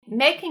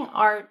making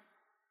art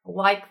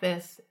like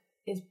this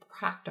is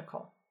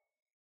practical.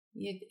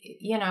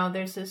 You know,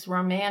 there's this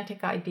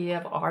romantic idea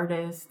of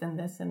artists and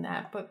this and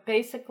that, but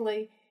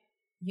basically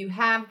you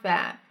have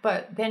that,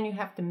 but then you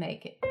have to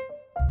make it.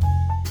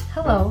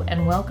 Hello,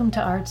 and welcome to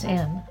Arts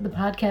In, the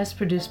podcast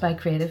produced by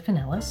Creative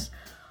Pinellas,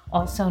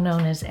 also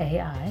known as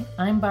AI.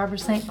 I'm Barbara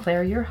St.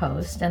 Clair, your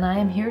host, and I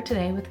am here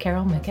today with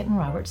Carol Mickett and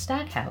Robert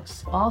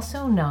Stackhouse,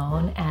 also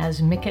known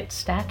as Mickett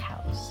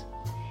Stackhouse.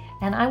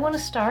 And I want to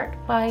start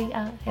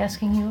by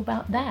asking you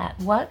about that.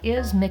 What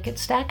is Mickett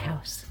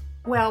Stackhouse?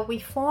 Well, we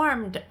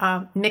formed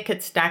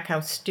Mickett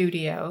Stackhouse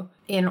Studio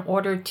in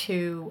order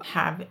to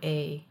have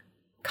a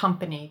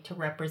company to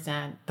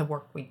represent the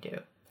work we do.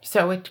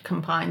 So it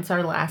combines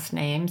our last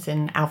names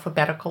in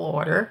alphabetical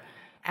order,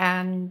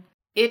 and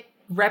it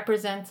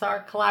represents our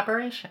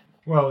collaboration.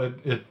 Well,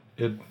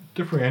 it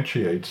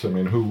differentiates,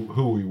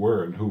 who we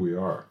were and who we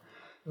are,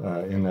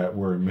 in that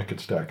we're Mickett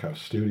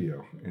Stackhouse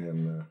Studio,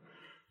 and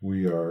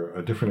we are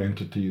a different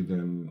entity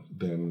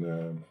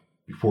than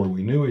before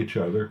we knew each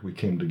other. We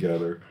came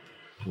together,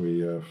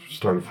 we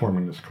started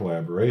forming this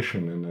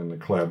collaboration, and then the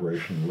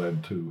collaboration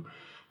led to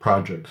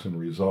projects and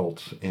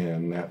results,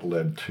 and that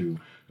led to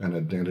an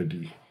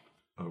identity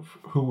of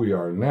who we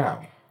are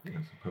now as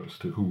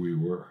opposed to who we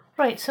were.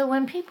 Right, so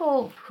when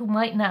people who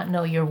might not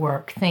know your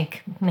work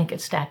think Mickett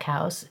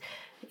Stackhouse,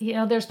 you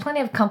know, there's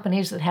plenty of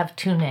companies that have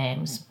two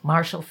names.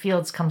 Marshall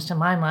Fields comes to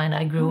my mind.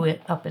 I grew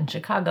up in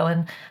Chicago,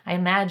 and I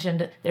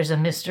imagined there's a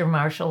Mr.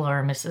 Marshall or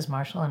a Mrs.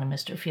 Marshall and a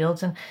Mr.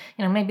 Fields, and,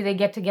 you know, maybe they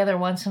get together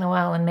once in a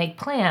while and make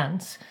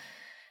plans,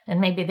 and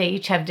maybe they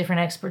each have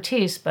different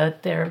expertise,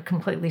 but they're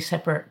completely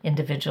separate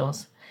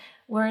individuals.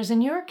 Whereas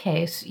in your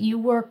case, you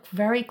work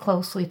very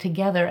closely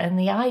together, and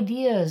the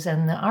ideas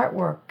and the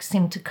artwork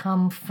seem to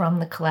come from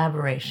the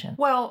collaboration.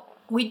 Well,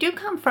 we do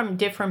come from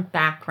different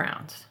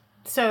backgrounds.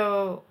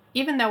 So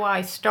even though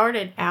I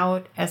started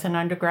out as an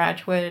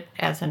undergraduate,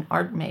 as an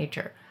art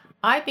major,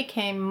 I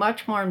became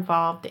much more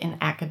involved in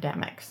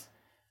academics.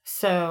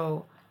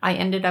 So I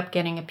ended up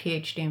getting a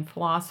PhD in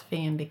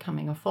philosophy and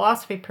becoming a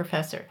philosophy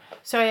professor.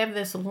 So I have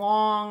this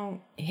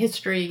long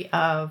history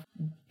of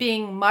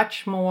being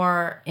much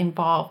more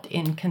involved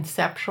in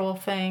conceptual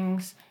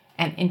things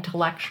and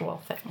intellectual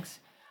things.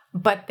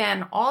 But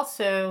then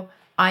also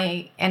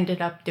I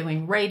ended up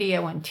doing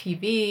radio and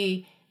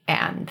TV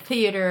and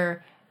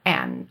theater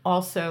and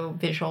also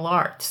visual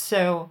arts.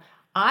 So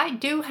I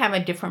do have a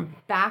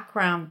different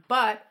background,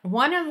 but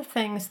one of the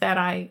things that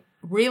I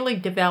really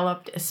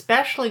developed,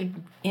 especially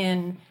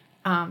in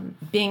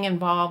being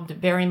involved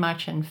very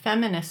much in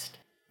feminist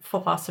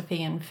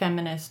philosophy and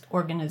feminist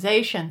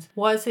organizations,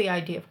 was the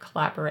idea of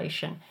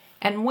collaboration.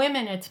 And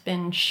women, it's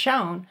been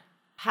shown,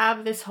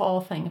 have this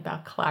whole thing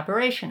about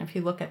collaboration. If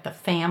you look at the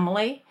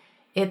family,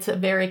 it's a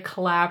very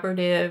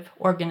collaborative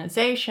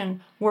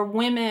organization where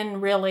women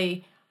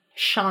really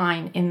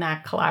shine in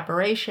that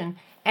collaboration.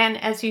 And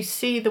as you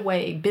see the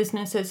way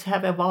businesses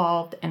have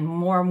evolved and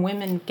more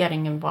women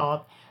getting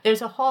involved,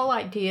 there's a whole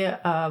idea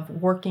of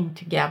working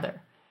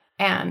together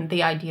and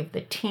the idea of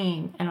the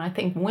team. And I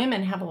think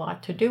women have a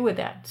lot to do with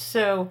that.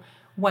 So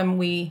when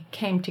we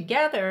came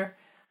together,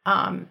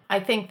 I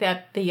think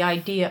that the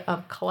idea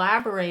of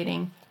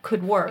collaborating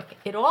could work.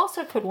 It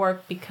also could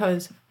work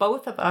because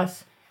both of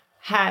us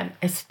had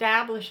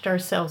established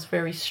ourselves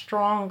very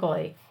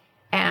strongly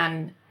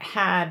and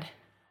had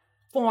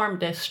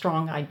formed a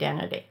strong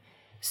identity.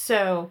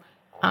 So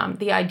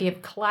the idea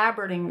of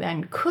collaborating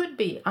then could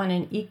be on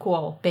an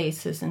equal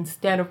basis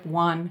instead of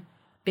one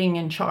being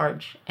in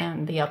charge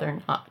and the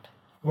other not.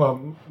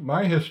 Well,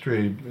 my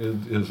history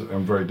is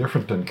very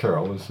different than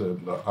Carol.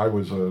 I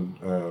was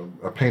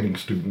a painting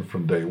student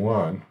from day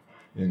one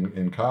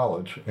in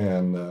college,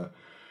 and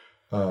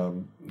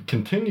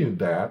continued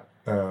that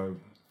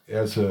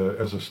as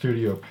a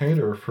studio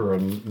painter for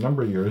a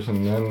number of years,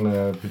 and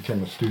then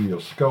became a studio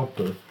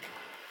sculptor.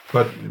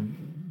 But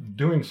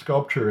doing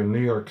sculpture in New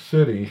York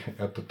City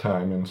at the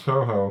time, in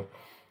Soho,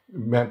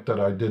 meant that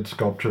I did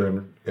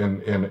sculpture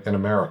in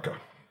America.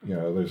 You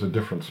know, there's a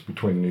difference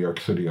between New York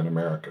City and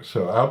America.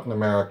 So out in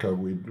America,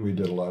 we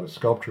did a lot of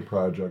sculpture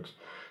projects.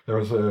 There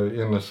was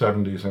in the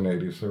 70s and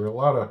 80s, there were a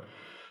lot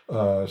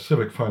of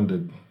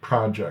civic-funded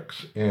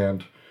projects,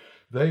 and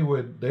they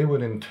would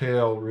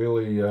entail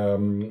really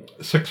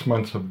 6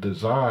 months of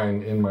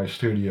design in my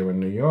studio in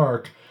New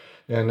York,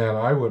 and then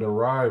I would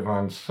arrive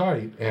on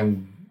site,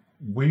 and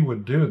we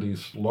would do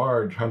these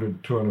large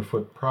 100,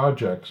 200-foot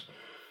projects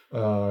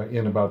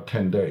in about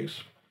 10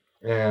 days.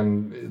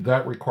 And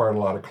that required a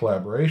lot of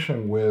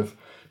collaboration with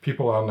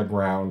people on the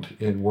ground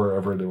in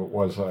wherever it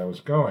was I was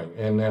going.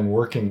 And then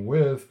working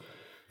with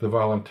the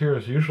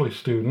volunteers, usually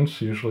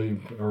students,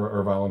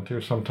 or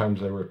volunteers,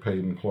 sometimes they were paid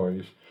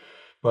employees.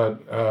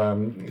 But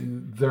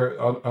there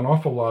an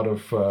awful lot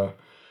of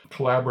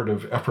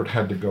collaborative effort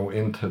had to go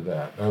into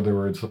that. In other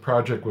words, the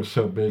project was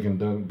so big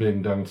and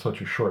being done in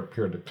such a short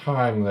period of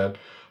time that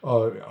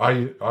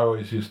I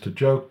always used to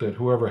joke that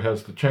whoever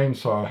has the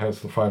chainsaw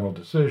has the final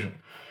decision.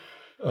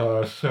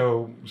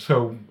 So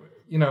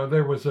you know,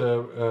 there was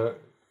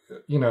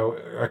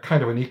a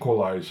kind of an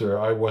equalizer.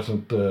 I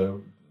wasn't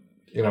the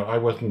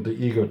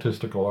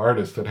egotistical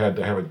artist that had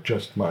to have it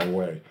just my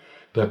way.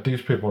 That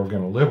these people were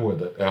going to live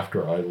with it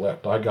after I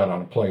left. I got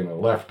on a plane and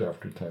left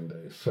after 10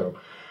 days.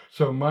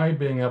 So my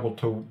being able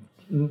to,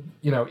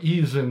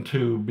 ease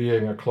into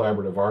being a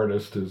collaborative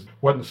artist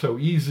wasn't so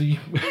easy.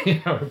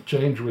 If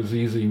change was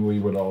easy, we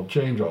would all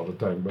change all the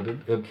time.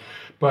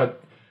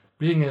 But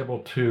being able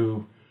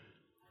to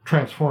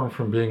transform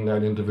from being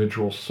that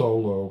individual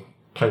solo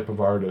type of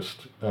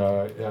artist,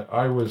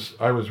 I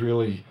was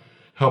really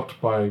helped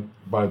by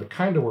the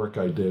kind of work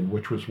I did,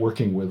 which was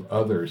working with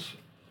others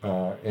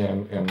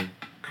and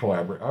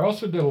collaborate. I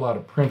also did a lot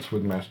of prints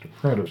with master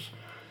printers,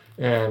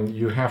 and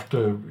you have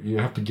to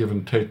give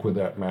and take with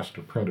that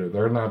master printer.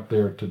 They're not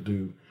there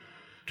to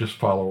just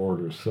follow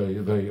orders.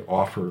 They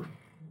offer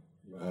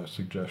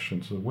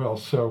suggestions as well.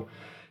 So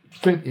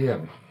fit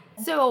in.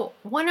 So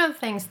one of the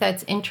things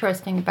that's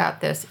interesting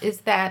about this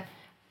is that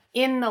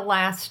in the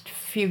last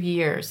few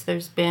years,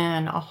 there's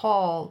been a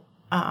whole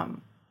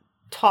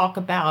talk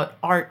about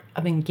art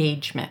of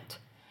engagement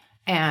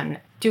and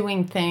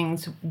doing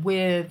things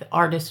with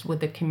artists, with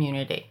the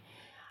community.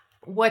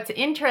 What's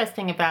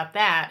interesting about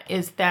that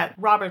is that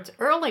Robert's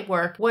early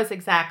work was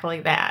exactly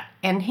that.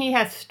 And he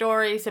has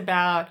stories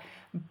about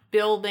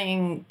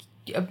building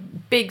a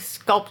big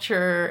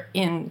sculpture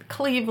in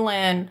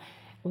Cleveland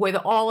with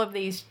all of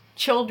these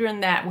children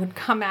that would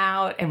come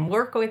out and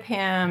work with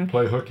him.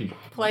 Play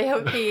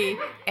hooky,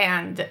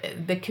 and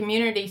the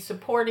community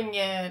supporting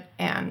it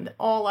and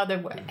all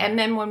other. And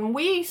then when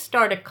we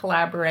started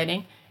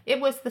collaborating, it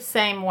was the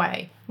same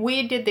way.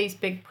 We did these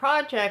big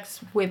projects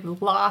with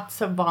lots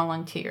of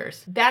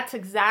volunteers. That's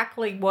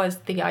exactly was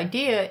the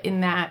idea,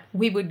 in that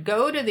we would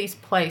go to these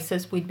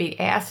places, we'd be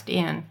asked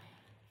in,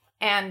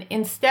 and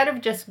instead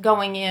of just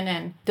going in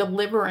and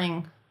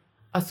delivering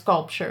a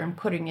sculpture and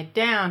putting it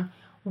down,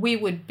 we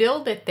would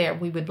build it there.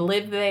 We would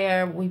live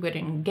there. We would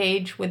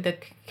engage with the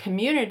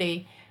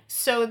community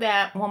so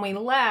that when we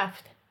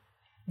left,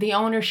 the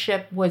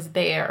ownership was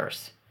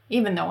theirs.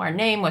 Even though our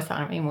name was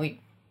on it, we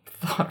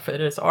thought of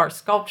it as our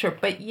sculpture,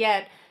 but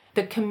yet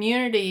the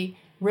community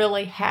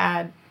really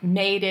had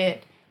made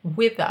it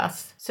with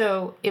us.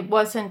 So it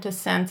wasn't a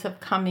sense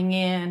of coming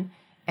in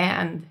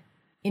and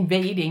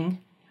invading,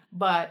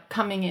 but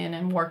coming in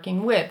and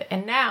working with.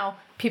 And now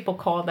people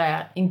call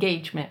that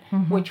engagement,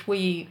 which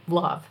we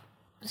love.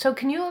 So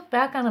can you look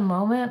back on a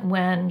moment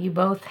when you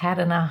both had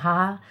an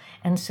aha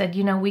and said,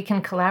 we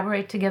can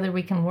collaborate together,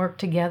 we can work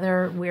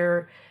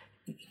together,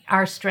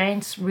 our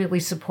strengths really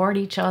support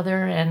each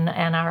other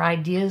and our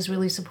ideas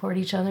really support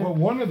each other? Well,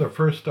 one of the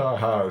first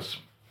ahas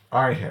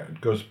I had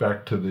goes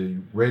back to the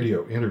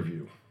radio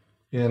interview,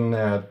 in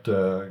that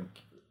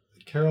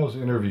Carol's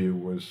interview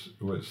was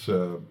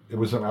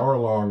an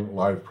hour-long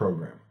live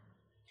program.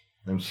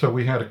 And so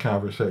we had a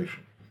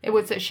conversation. It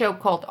was a show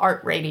called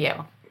Art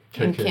Radio.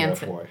 In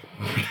Kansas.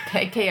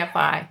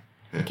 KKFI,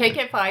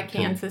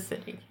 Kansas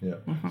City. Yeah.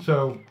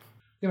 So,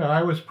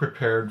 I was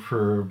prepared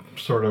for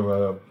sort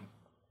of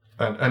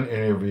an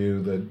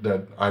interview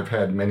that I've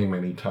had many,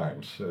 many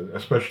times,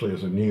 especially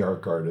as a New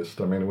York artist.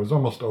 I mean, it was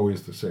almost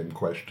always the same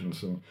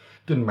questions, and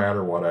it didn't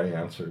matter what I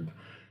answered.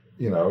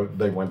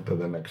 They went to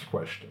the next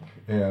question.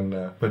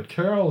 And but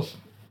Carol's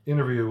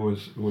interview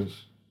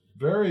was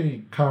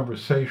very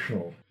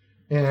conversational,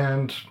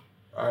 and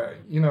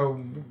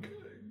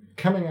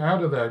coming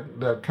out of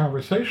that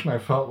conversation, I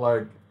felt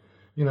like,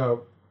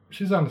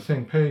 she's on the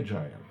same page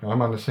I am.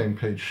 I'm on the same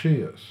page she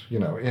is,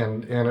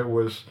 and it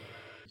was,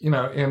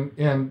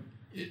 and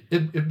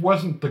it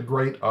wasn't the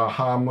great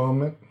aha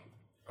moment.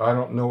 I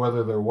don't know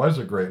whether there was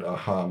a great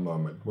aha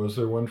moment. Was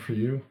there one for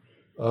you?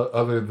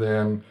 Other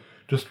than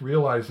just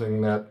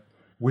realizing that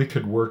we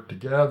could work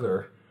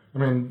together. I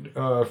mean,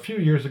 a few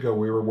years ago,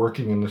 we were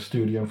working in the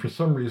studio, and for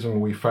some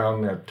reason, we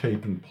found that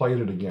tape and played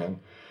it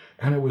again.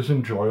 And it was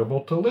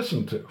enjoyable to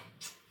listen to,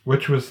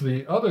 which was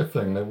the other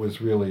thing that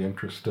was really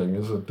interesting,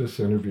 is that this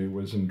interview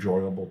was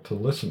enjoyable to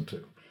listen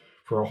to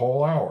for a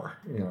whole hour,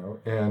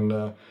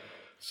 And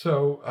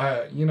so,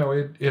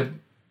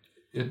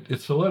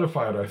 it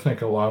solidified, I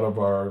think, a lot of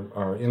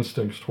our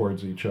instincts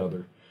towards each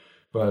other.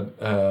 But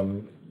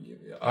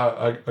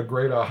a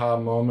great aha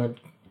moment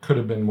could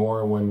have been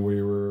more when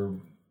we were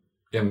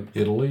in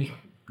Italy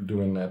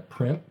doing that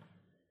print.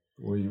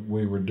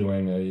 We were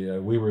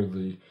doing we were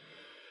the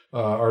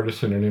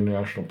Artists in an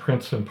International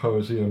Print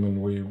Symposium, and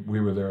we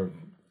were there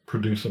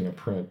producing a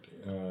print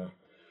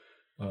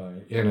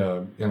in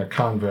a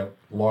convent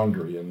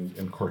laundry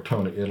in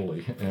Cortona,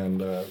 Italy,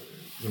 and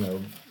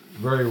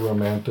very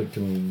romantic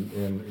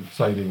and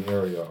exciting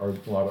area. A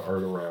lot of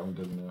art around,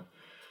 and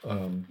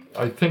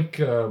I think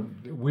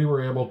we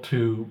were able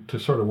to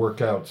sort of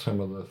work out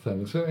some of the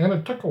things, and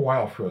it took a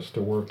while for us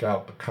to work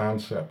out the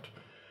concept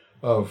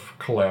of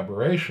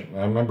collaboration.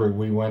 I remember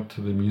we went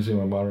to the Museum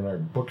of Modern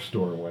Art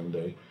bookstore one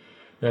day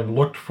and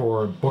looked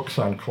for books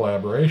on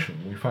collaboration.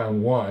 We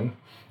found one.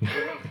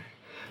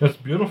 It's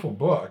a beautiful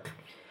book.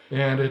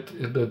 And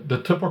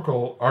the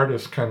typical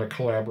artist kind of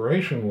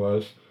collaboration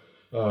was,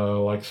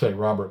 like say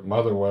Robert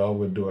Motherwell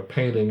would do a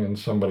painting and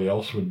somebody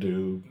else would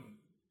do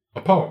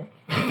a poem.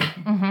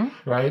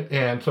 Right?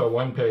 And so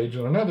one page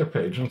and another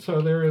page. And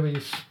so there are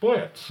these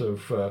splits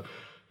of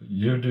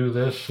you do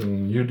this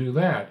and you do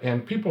that.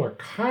 And people are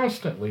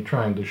constantly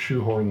trying to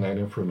shoehorn that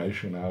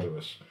information out of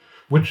us.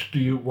 What do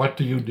you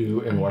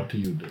do and what do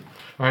you do?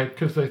 All right?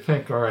 Because they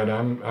think, all right,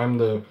 I'm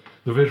the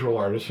visual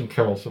artist and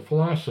Carol's the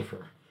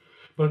philosopher.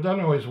 But it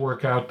doesn't always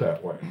work out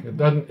that way. It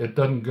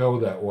doesn't go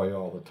that way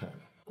all the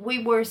time.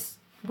 We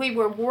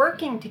were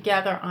working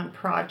together on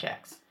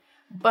projects,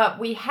 but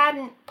we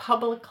hadn't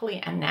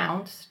publicly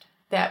announced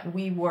that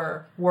we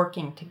were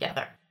working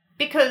together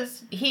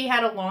because he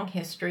had a long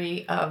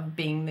history of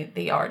being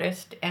the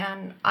artist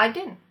and I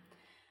didn't.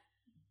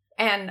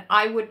 And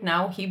I would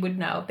know, he would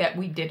know that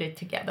we did it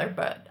together.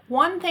 But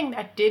one thing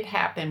that did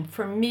happen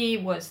for me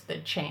was the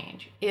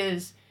change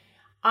is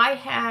I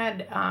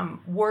had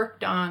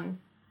worked on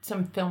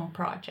some film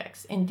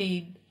projects.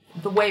 Indeed,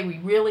 the way we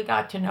really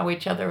got to know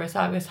each other is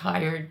I was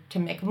hired to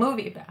make a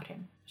movie about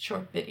him,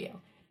 short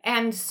video.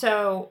 And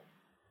so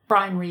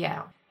Brian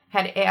Rial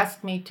had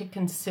asked me to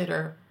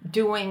consider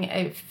doing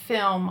a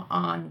film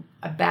on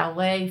a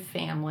ballet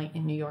family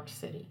in New York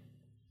City.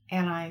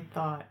 And I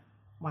thought,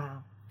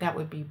 wow, that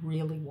would be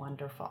really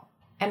wonderful.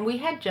 And we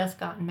had just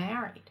gotten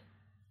married.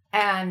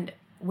 And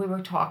we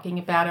were talking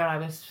about it. I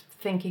was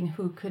thinking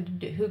who could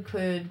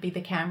be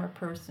the camera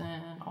person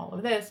and all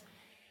of this.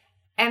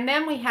 And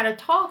then we had a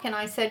talk, and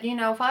I said,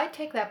 if I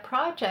take that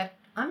project,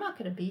 I'm not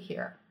going to be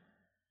here.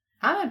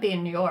 I'm going to be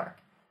in New York.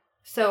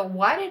 So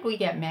why did we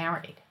get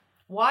married?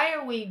 Why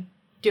are we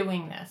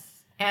doing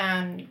this?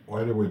 And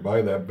why did we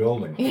buy that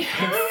building?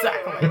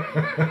 Exactly.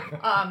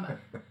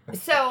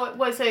 So it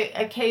was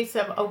a case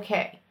of,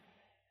 okay,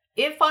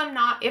 if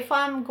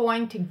I'm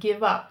going to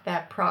give up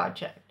that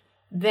project,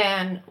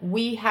 then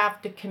we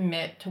have to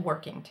commit to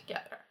working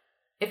together.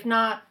 If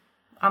not,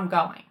 I'm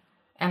going,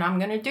 and I'm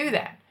going to do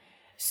that.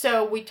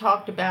 So we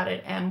talked about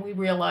it, and we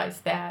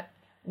realized that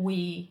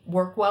we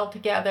work well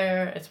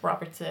together. As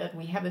Robert said,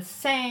 we have the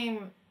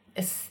same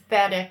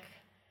aesthetic.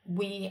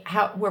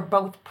 We're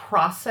both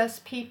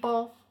process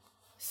people.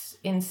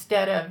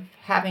 Instead of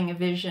having a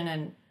vision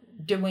and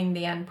doing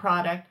the end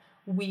product,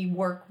 we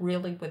work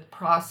really with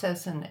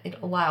process, and it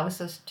allows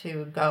us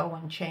to go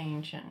and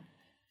change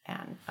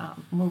and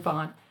move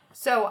on.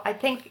 So I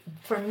think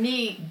for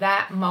me,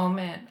 that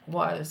moment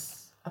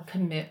was a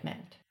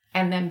commitment.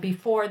 And then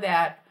before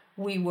that,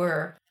 we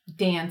were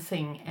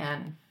dancing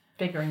and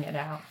figuring it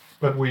out.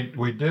 But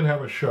we did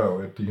have a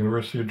show at the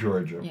University of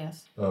Georgia.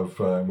 Yes.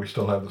 We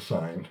still have the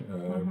sign,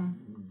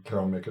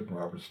 Carol Mickett and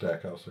Robert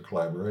Stackhouse, a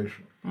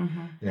collaboration.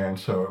 And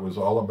so it was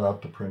all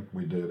about the print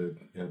we did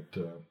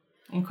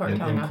in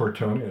Cortona. In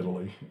Cortona,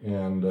 Italy.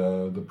 And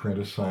the print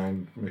is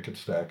signed Mickett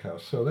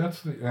Stackhouse. So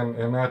that's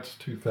and that's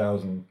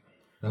 2000.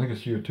 I think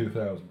it's year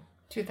 2000.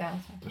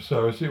 2000.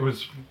 So it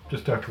was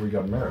just after we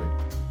got married.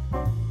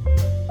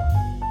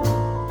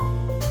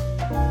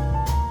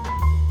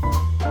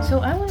 So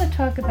I want to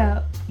talk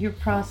about your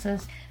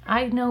process.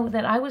 I know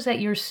that I was at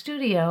your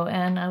studio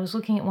and I was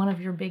looking at one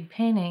of your big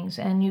paintings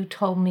and you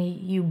told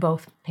me you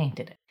both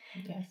painted it.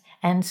 Yes.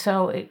 And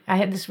so I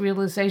had this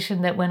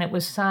realization that when it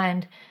was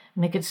signed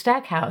Mickett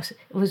Stackhouse,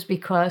 it was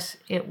because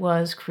it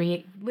was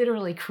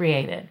literally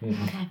created.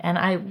 And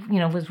I,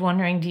 was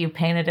wondering, do you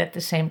paint it at the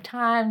same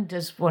time?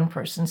 Does one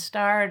person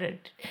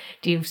start?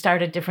 Do you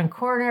start at different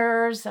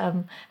corners?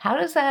 How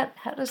does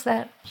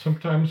that?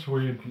 Sometimes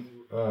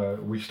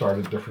we start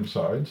at different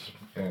sides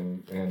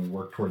and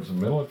work towards the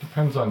middle. It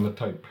depends on the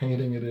type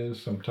painting it is.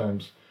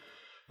 Sometimes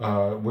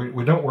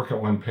we don't work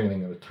at one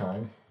painting at a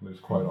time. There's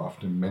quite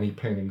often many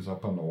paintings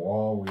up on the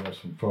wall. We have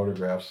some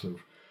photographs of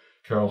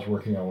Carol's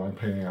working on one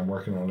painting, I'm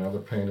working on another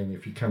painting.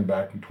 If you come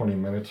back in 20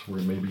 minutes, we're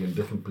maybe in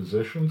different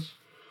positions,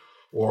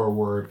 or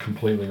we're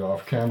completely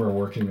off camera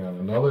working on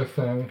another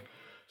thing.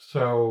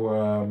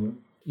 So,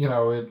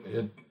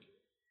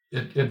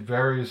 it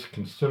varies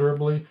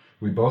considerably.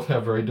 We both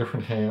have very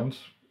different hands.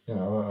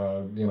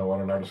 What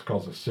an artist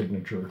calls a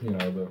signature.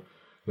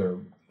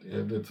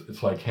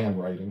 It's like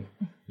handwriting.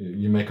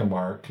 You make a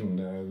mark, and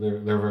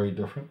they're very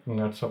different, and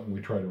that's something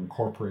we try to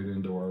incorporate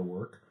into our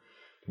work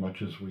as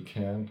much as we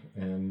can.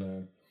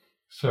 And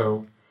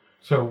so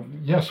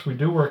yes, we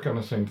do work on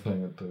the same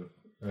thing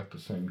at the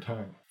same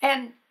time.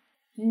 And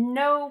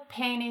no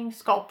painting,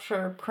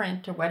 sculpture,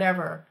 print, or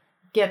whatever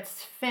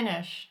gets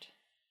finished,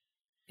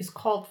 is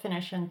called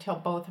finished until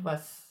both of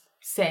us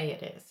say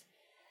it is.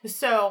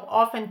 So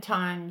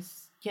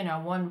oftentimes,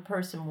 one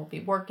person will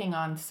be working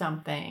on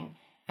something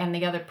and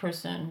the other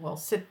person will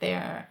sit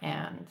there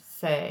and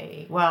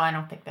say, well, I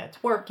don't think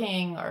that's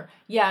working, or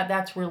yeah,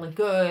 that's really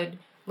good.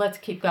 Let's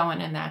keep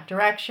going in that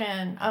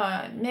direction.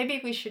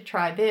 Maybe we should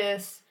try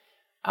this.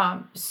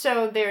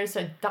 So there's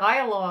a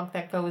dialogue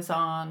that goes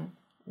on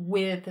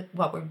with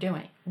what we're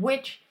doing,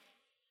 which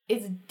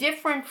is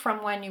different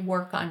from when you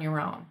work on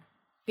your own.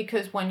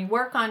 Because when you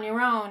work on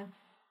your own,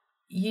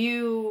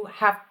 you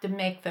have to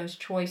make those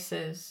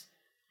choices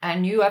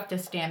and you have to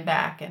stand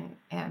back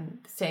and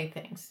say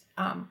things.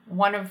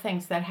 One of the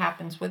things that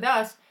happens with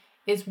us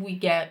is we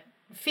get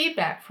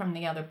feedback from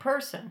the other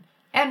person.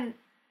 And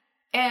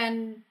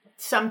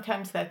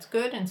sometimes that's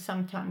good and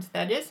sometimes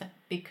that isn't,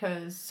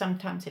 because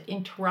sometimes it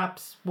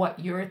interrupts what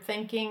you're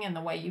thinking and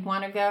the way you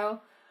want to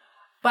go.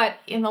 But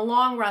in the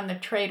long run, the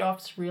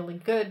trade-off's really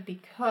good,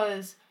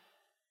 because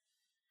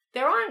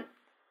there aren't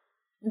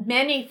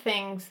many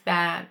things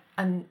that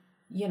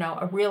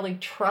a really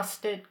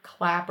trusted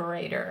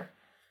collaborator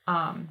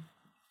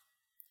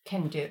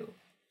can do.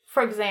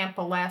 For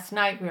example, last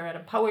night we were at a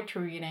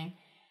poetry reading,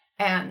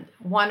 and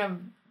one of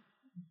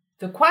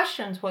the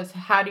questions was,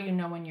 how do you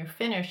know when you're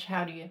finished?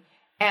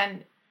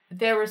 And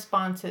their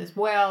response is,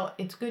 well,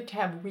 it's good to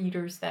have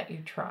readers that you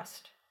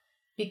trust,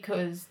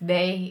 because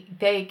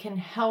they can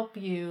help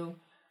you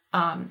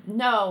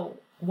know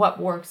what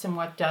works and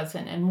what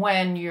doesn't, and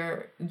when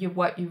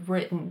what you've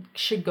written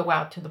should go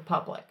out to the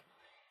public.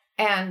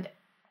 And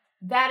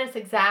that is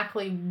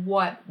exactly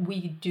what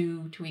we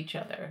do to each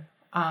other.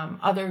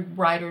 Other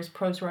writers,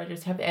 prose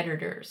writers, have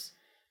editors.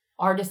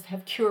 Artists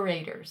have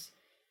curators.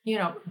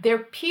 They're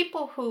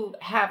people who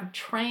have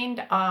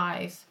trained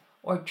eyes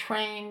or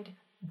trained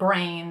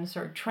brains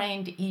or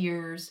trained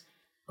ears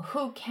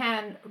who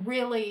can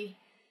really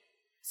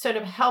sort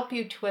of help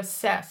you to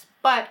assess.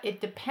 But it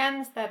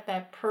depends that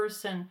that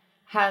person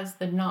has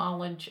the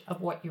knowledge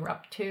of what you're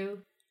up to.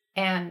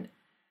 And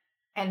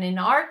in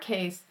our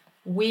case,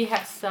 we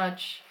have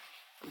such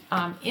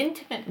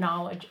intimate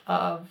knowledge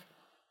of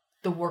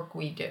the work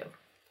we do.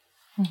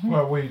 Mm-hmm.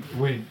 Well,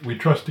 we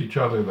trust each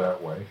other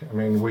that way. I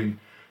mean,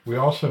 we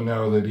also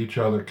know that each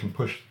other can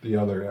push the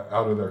other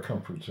out of their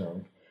comfort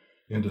zone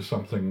into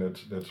something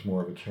that's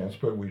more of a chance.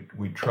 But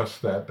we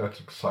trust that. That's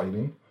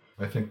exciting,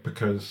 I think,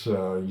 because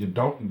you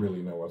don't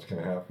really know what's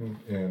going to happen.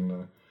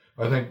 And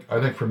I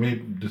think for me,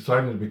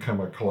 deciding to become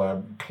a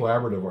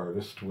collaborative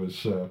artist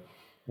was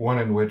one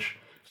in which,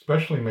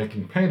 especially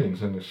making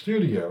paintings in the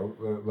studio,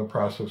 the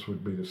process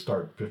would be to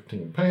start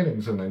 15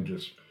 paintings and then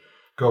just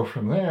go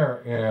from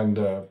there and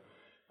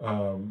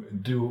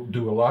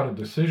do a lot of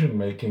decision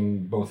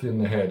making, both in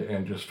the head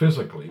and just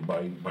physically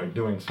by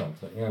doing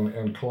something.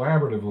 And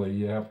collaboratively,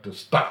 you have to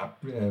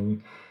stop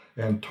and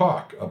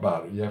talk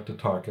about it. You have to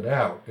talk it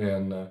out.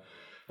 And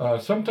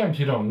sometimes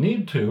you don't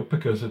need to,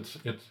 because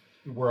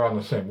we're on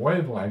the same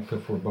wavelength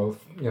if we're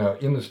both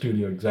in the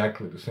studio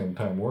exactly at the same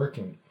time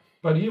working.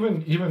 But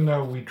even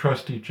though we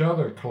trust each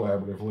other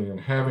collaboratively and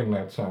having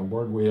that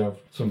soundboard, we have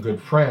some good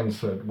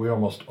friends that we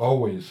almost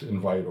always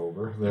invite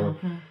over. They're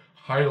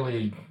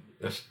highly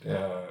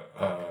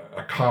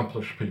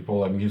accomplished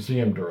people, a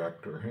museum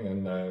director.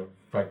 And in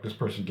fact, this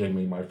person gave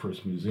me my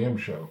first museum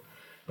show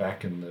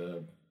back in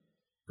the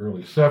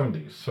early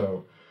 70s.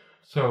 So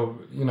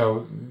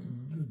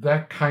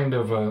that kind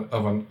of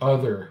an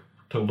other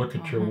to look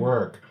at your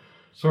work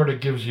sort of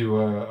gives you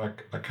a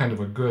kind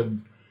of a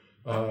good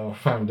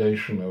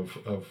foundation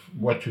of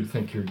what you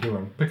think you're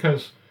doing,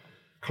 because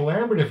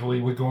collaboratively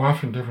we go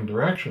off in different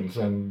directions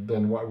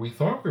than what we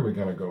thought we were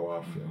going to go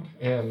off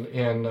in,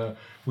 and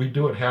we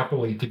do it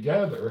happily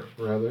together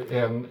rather,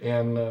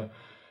 and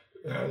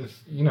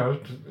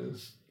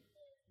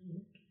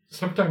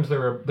sometimes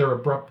there are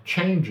abrupt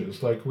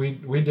changes. Like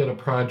we did a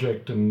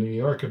project in New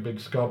York, a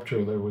big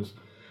sculpture. There was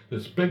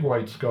this big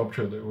white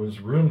sculpture that was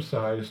room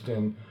sized,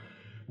 and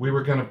we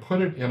were going to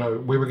put it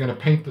we were going to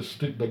paint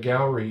the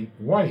gallery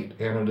white,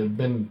 and it had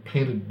been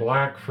painted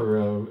black for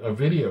a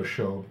video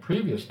show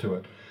previous to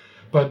it.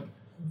 But,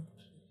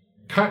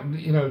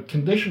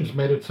 conditions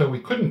made it so we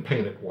couldn't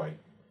paint it white.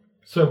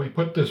 So we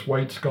put this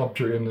white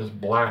sculpture in this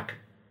black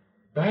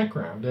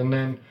background, and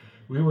then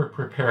we were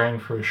preparing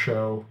for a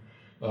show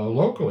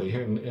locally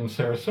in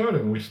Sarasota,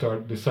 and we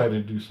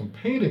decided to do some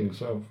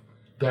paintings of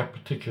that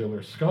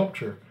particular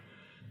sculpture.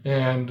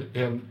 And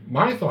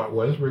my thought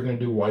was we're going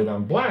to do white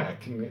on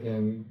black,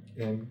 and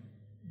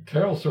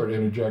Carol sort of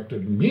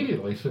interjected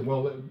immediately, said,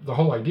 well, the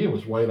whole idea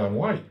was white on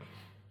white.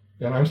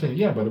 And I'm saying,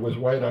 yeah, but it was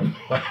white on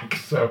black.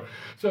 So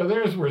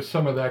there's where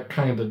some of that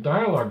kind of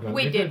dialogue.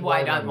 We did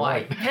white on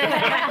white.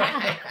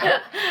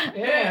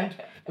 And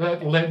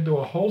that led to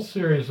a whole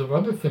series of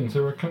other things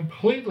that were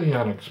completely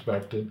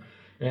unexpected.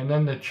 And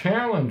then the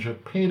challenge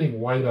of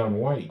painting white on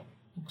white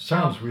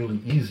sounds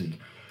really easy,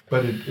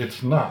 but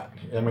it's not.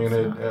 I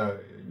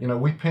mean,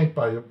 we paint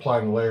by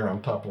applying layer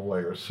on top of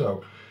layer.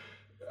 So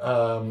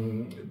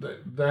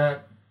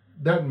that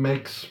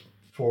makes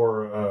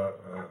for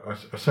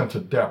a sense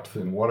of depth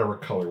in whatever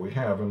color we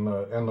have. And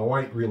the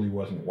white really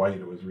wasn't white.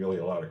 It was really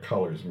a lot of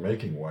colors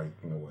making white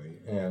in a way.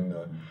 And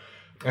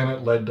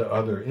it led to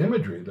other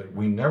imagery that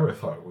we never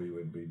thought we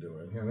would be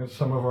doing. And it's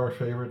some of our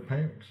favorite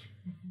paintings.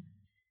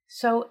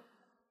 So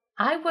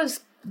I was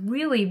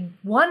really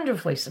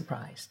wonderfully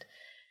surprised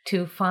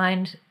to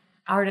find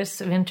artists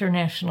of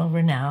international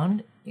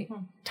renown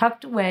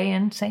tucked away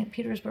in St.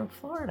 Petersburg,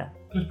 Florida.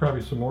 There's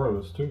probably some more of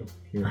us too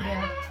here.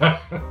 Yeah.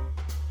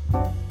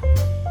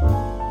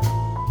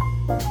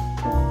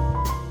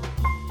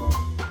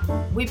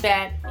 We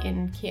met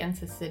in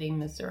Kansas City,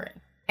 Missouri,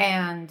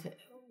 and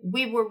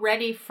we were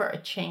ready for a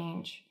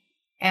change.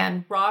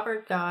 And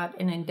Robert got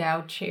an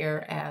endowed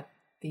chair at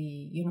the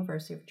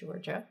University of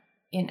Georgia,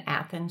 in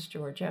Athens,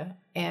 Georgia,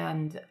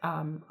 and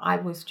I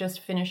was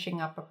just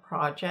finishing up a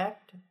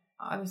project.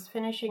 I was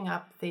finishing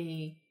up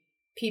the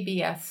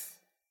PBS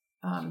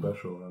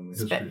special on the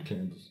history of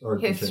Kansas.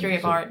 History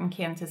of art in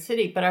Kansas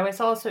City, but I was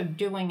also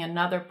doing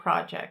another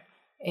project,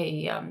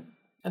 a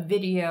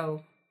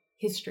video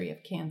history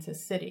of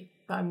Kansas City.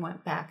 I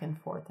went back and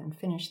forth and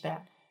finished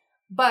that.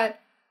 But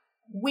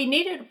we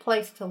needed a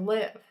place to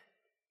live,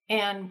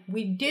 and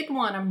we did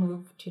want to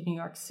move to New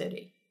York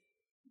City.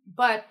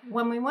 But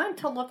when we went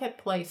to look at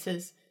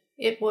places,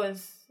 it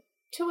was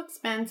too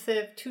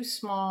expensive, too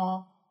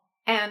small,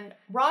 and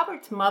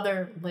Robert's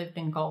mother lived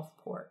in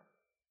Gulfport.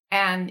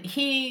 And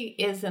he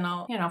is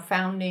a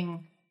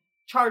founding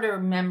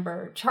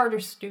charter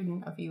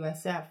student of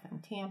USF in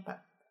Tampa.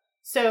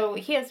 So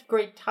he has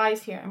great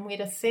ties here. And we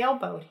had a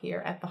sailboat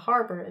here at the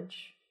Harborage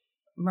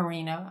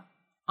Marina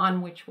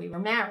on which we were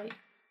married.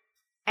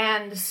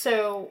 And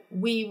so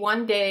we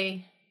one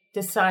day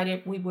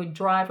decided we would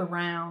drive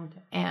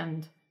around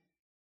and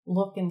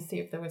look and see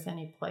if there was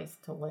any place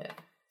to live.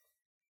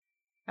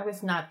 I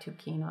was not too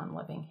keen on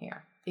living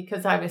here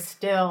because I was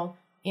still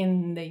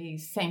in the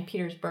St.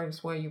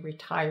 Petersburg's where you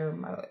retire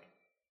mode.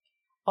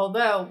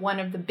 Although one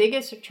of the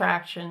biggest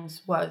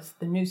attractions was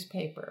the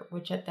newspaper,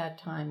 which at that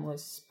time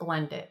was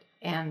splendid.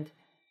 And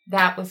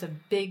that was a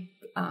big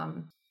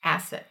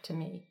asset to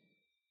me.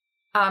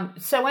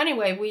 So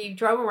anyway, we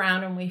drove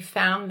around and we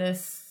found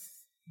this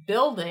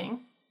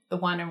building, the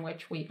one in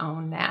which we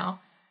own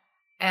now.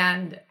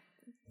 And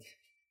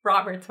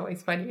Robert's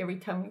always funny. Every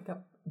time we go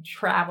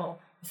travel,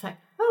 it's like,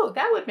 oh,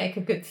 that would make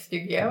a good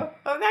studio.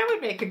 Oh, that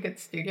would make a good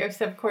studio.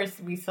 So, of course,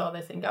 we saw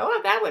this and go,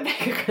 oh, that would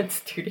make a good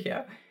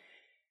studio.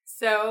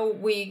 So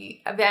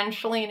we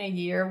eventually, in a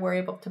year, were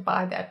able to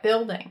buy that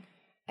building.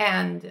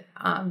 And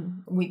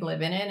we'd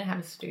live in it and have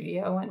a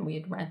studio, and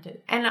we'd rent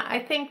it. And I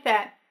think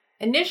that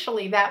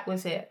initially that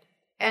was it.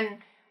 And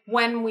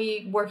when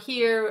we were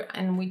here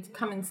and we'd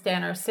come and stay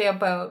on our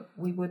sailboat,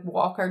 we would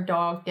walk our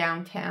dog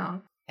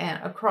downtown.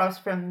 And across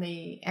from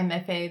the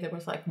MFA, there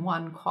was like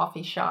one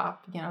coffee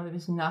shop. There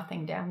was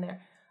nothing down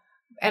there.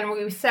 And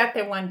we sat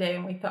there one day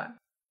and we thought,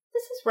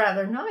 this is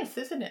rather nice,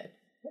 isn't it?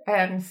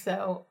 And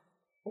so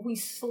we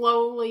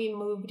slowly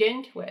moved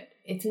into it.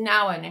 It's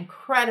now an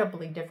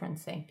incredibly different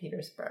St.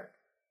 Petersburg.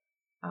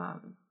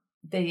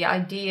 The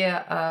idea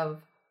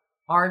of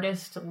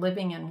artists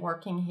living and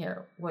working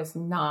here was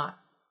not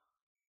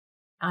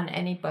on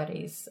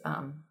anybody's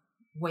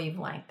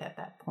wavelength at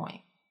that point.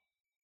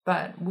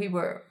 But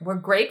we're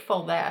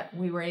grateful that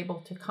we were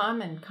able to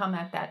come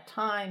at that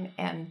time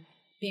and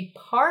be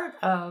part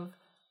of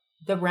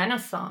the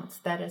Renaissance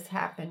that has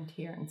happened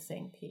here in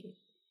St. Pete.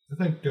 I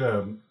think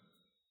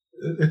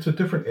it's a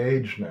different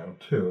age now,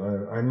 too.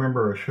 I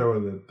remember a show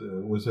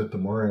that was at the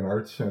Moran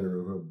Arts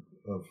Center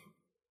of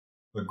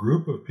a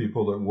group of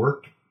people that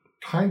worked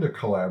kind of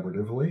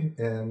collaboratively,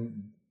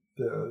 and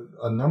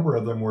a number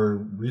of them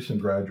were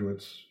recent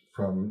graduates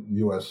from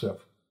USF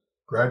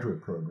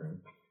graduate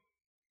program.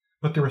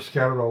 But they were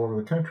scattered all over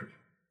the country,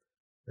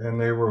 and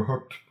they were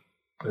hooked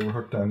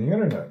on the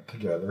internet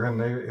together,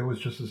 and it was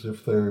just as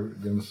if they're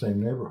in the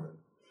same neighborhood.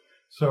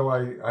 So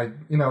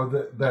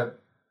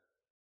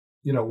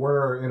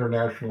where are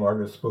international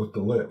artists supposed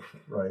to live,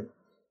 right?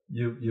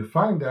 You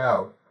find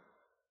out,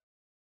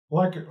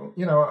 when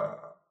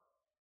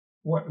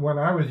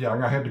I was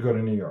young, I had to go to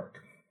New York.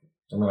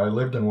 I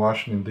lived in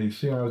Washington,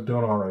 D.C., and I was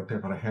doing all right there,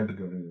 but I had to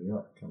go to New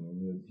York.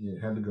 You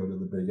had to go to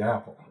the Big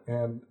Apple.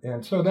 And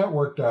so that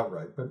worked out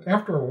right. But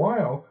after a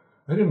while,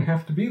 I didn't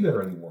have to be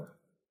there anymore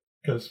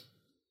because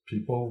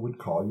people would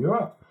call you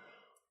up.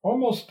 I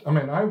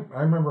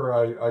remember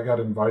I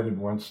got invited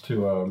once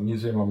to a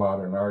Museum of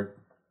Modern Art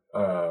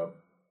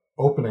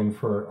opening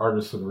for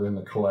artists that were in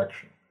the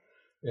collection.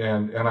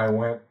 And I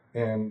went,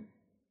 and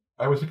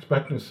I was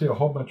expecting to see a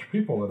whole bunch of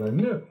people that I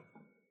knew.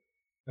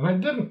 And I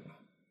didn't.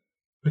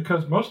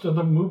 Because most of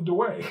them moved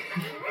away.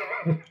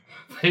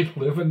 They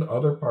live in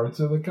other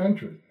parts of the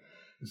country.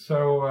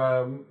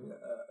 So,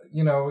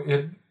 you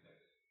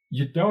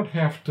don't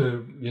have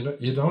to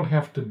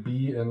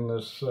be in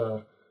this,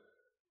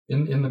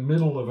 in the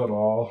middle of it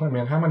all.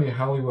 How many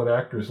Hollywood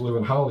actors live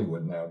in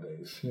Hollywood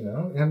nowadays,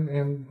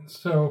 And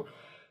so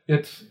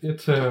it's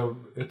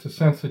a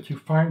sense that you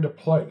find a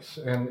place.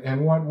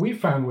 And what we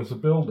found was a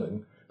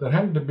building that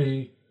had to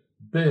be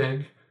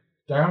big,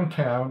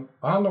 downtown,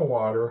 on the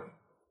water,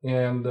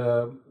 and,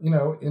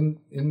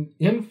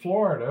 in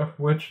Florida,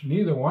 which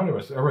neither one of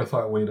us ever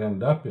thought we'd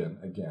end up in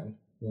again.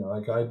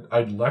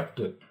 I'd left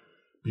it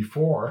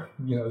before,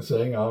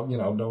 saying,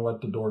 don't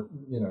let the door,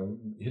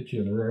 hit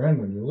you in the rear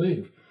end when you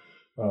leave,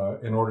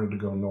 in order to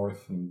go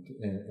north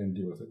and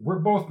deal with it. We're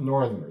both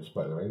Northerners,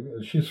 by the way.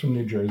 She's from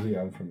New Jersey,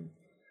 I'm from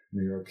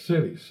New York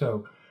City.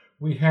 So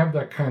we have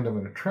that kind of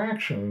an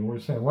attraction, and we're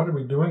saying, what are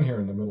we doing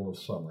here in the middle of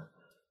summer?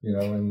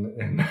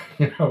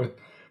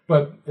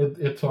 But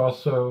it's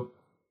also,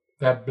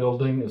 that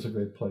building is a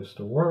great place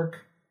to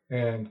work,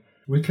 and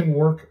we can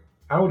work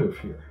out of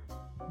here.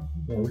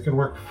 We can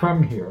work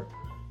from here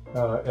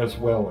as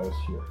well as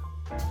here.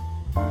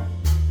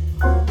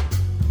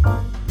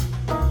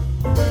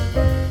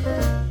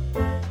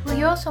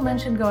 you also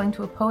mentioned going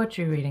to a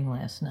poetry reading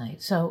last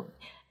night. So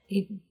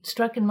it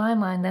struck in my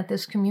mind that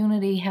this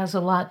community has a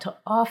lot to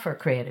offer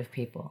creative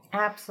people.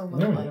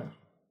 Absolutely. Oh, yeah.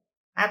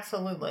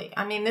 Absolutely.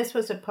 I mean, this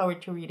was a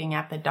poetry reading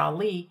at the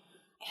Dali.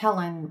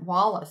 Helen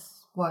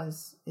Wallace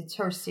it's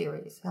her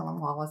series. Helen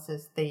Wallace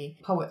is the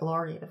poet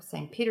laureate of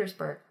St.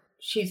 Petersburg.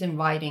 She's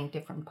inviting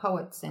different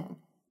poets in.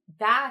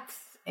 That's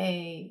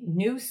a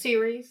new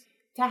series.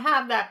 To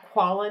have that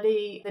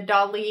quality, the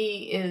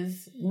Dali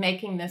is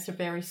making this a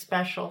very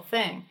special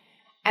thing.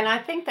 And I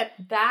think that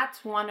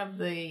that's one of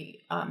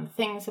the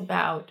things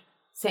about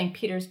St.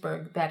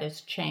 Petersburg that has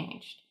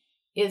changed,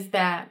 is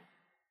that,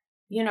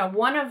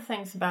 one of the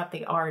things about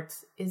the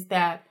arts is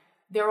that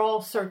there are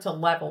all sorts of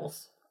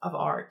levels of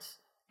arts.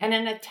 And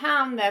in a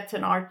town that's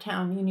an art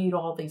town, you need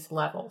all these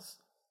levels.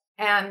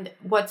 And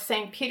what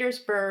St.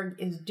 Petersburg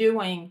is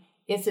doing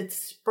is it's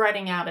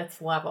spreading out its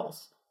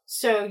levels.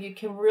 So you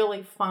can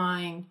really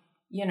find,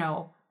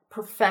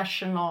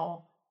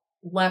 professional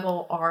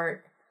level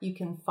art. You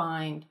can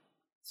find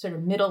sort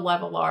of middle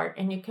level art,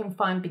 and you can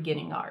find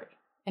beginning art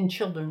and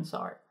children's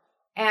art.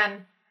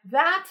 And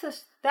that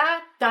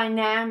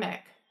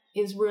dynamic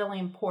is really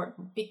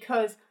important,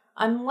 because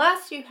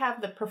unless you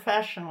have the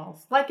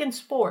professionals, like in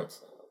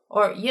sports,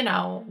 or,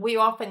 we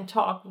often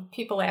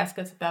people ask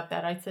us about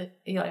that. I said,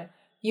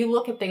 you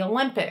look at the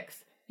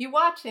Olympics. You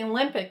watch the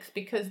Olympics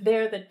because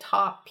they're the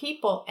top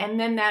people, and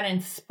then that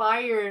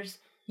inspires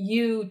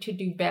you to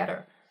do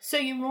better. So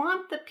you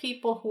want the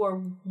people who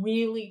are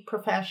really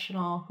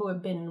professional, who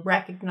have been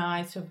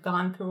recognized, who have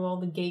gone through all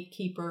the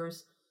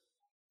gatekeepers,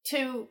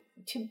 to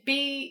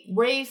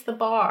raise the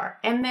bar,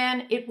 and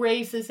then it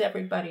raises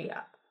everybody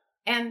up.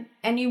 And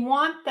you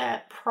want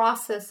that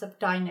process of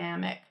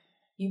dynamic.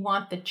 You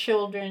want the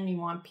children, you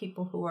want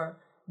people who are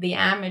the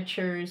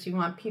amateurs, you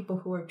want people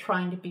who are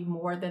trying to be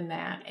more than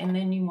that, and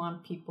then you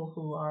want people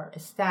who are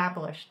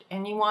established,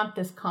 and you want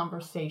this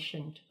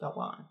conversation to go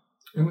on.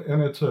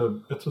 And it's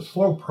a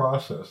slow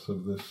process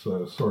of this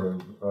sort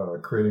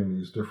of creating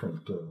these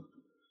different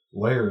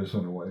layers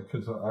in a way,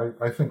 because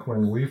I think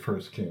when we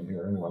first came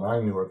here, and when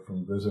I knew it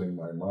from visiting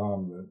my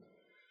mom,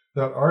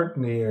 that art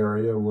in the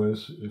area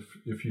was,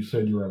 if you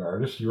said you were an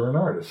artist, you were an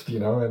artist,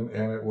 and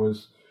it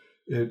was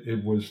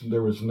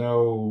there was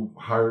no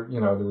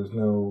there was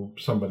no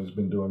somebody's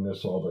been doing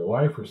this all their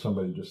life, or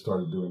somebody just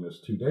started doing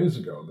this 2 days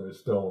ago. They're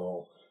still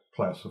all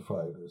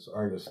classified as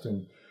artists,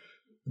 and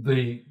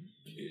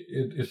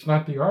it's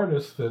not the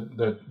artist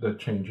that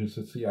changes,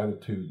 it's the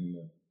attitude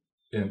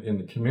in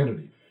the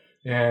community.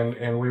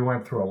 And we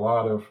went through a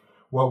lot of,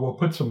 we'll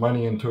put some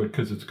money into it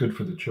because it's good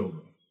for the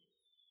children,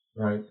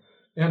 right?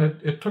 And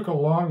it took a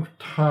long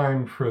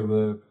time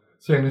for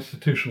say an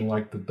institution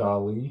like the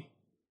Dali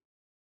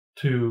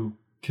to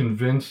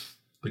convince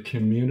the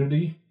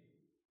community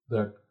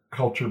that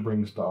culture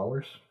brings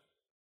dollars.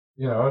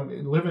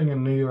 Living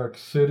in New York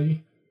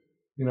City,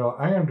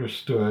 I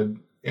understood,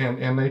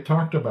 and they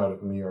talked about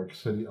it in New York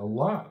City a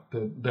lot,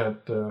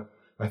 that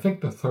I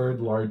think the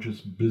third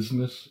largest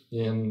business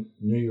in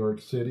New York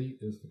City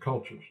is the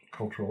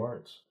cultural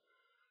arts.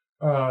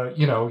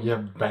 You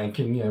have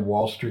banking, you have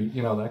Wall Street,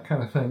 that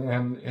kind of thing.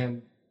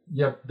 And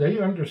yet they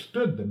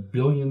understood the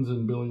billions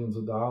and billions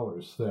of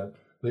dollars that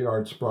the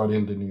arts brought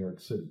into New York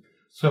City.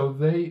 So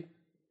they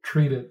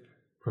treat it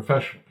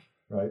professionally,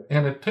 right?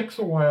 And it takes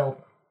a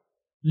while.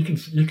 You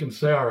can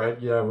say, all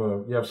right, you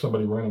have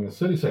somebody running a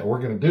city say,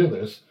 we're going to do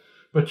this,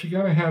 but you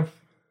got to have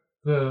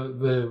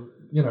the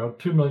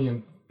 2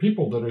 million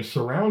people that are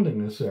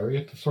surrounding this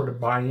area to sort of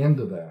buy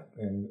into that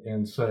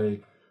and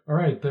say, all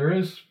right, there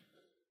is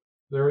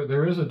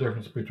a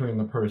difference between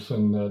the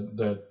person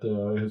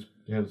that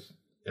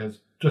has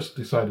just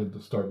decided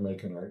to start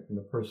making art and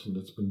the person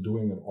that's been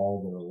doing it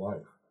all their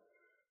life.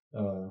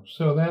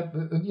 So that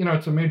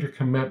it's a major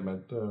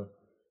commitment.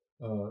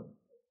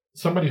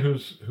 Somebody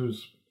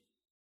who's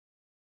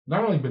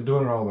not only been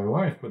doing it all their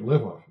life but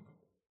live off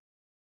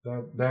of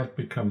it. That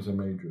becomes a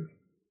major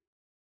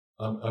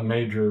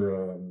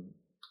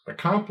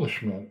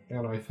accomplishment,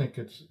 and I think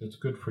it's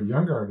good for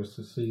young artists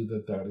to see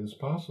that is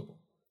possible.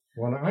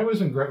 When I was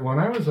an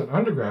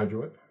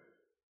undergraduate,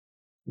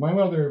 my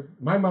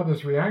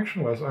mother's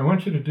reaction was, I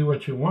want you to do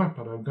what you want,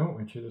 but I don't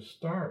want you to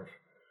starve.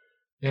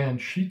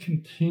 And she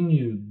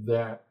continued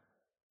that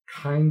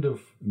kind of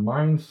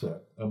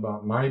mindset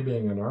about my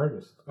being an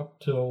artist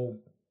up till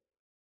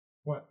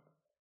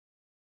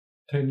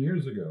 10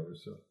 years ago or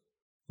so.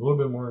 A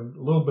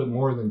little bit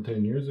more than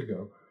 10 years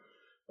ago.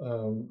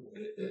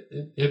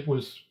 It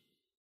was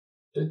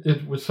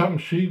something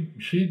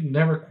she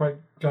never quite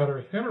got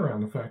her head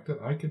around, the fact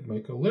that I could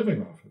make a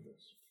living off of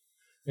this.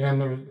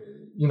 And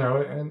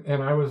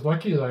and I was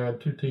lucky that I had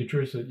two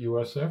teachers at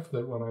USF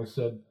that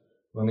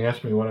when they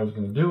asked me what I was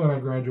going to do when I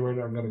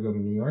graduated, I'm going to go to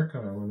New York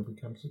and I want to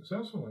become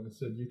successful. And I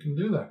said, you can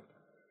do that.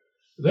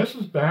 This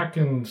was back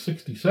in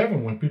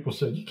 '67 when people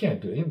said, you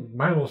can't do it. You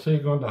might as well say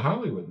you're going to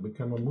Hollywood and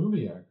become a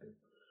movie actor.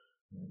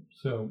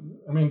 So,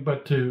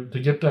 but to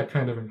get that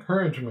kind of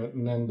encouragement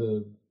and then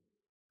to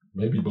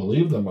maybe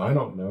believe them, I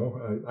don't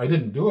know. I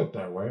didn't do it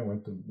that way. I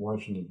went to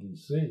Washington,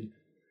 D.C.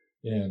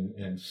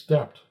 and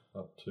stepped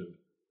up to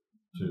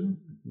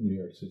New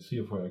York City, see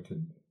if I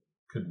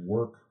could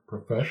work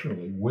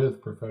professionally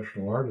with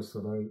professional artists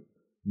that I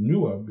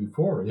knew of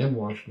before in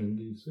Washington,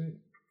 D.C.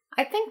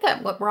 I think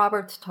that what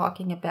Robert's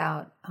talking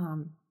about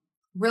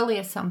really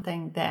is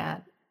something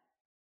that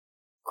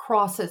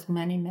crosses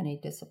many, many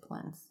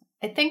disciplines.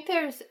 I think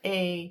there's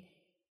a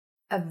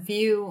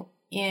view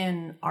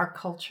in our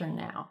culture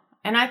now,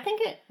 and I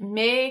think it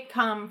may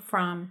come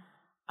from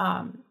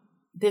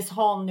this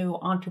whole new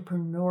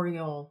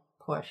entrepreneurial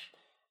push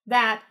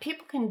that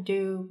people can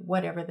do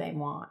whatever they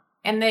want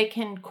and they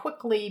can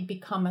quickly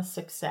become a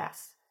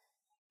success.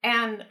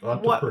 And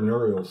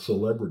entrepreneurial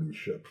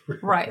celebrityship.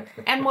 Right.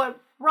 And what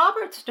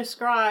Robert's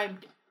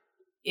described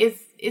is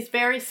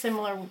very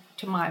similar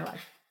to my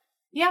life.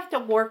 You have to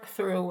work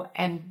through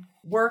and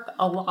work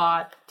a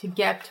lot to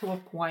get to a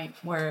point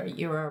where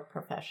you're a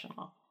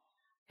professional.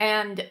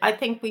 And I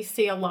think we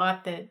see a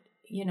lot that,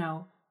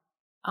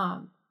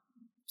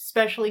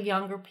 especially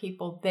younger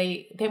people,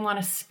 they want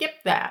to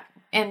skip that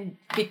and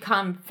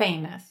become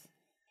famous.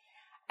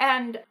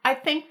 And I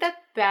think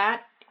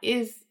that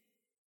is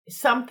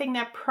something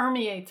that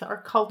permeates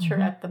our culture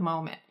at the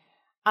moment.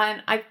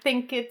 And I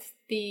think it's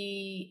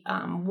the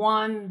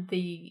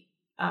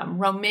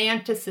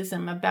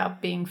romanticism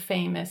about being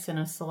famous and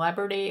a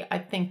celebrity. I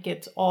think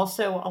it's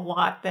also a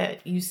lot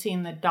that you see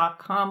in the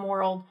 .com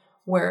world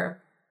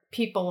where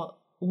people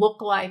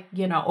look like,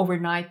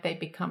 overnight they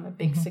become a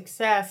big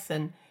success,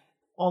 and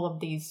all of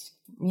these,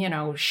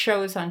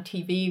 shows on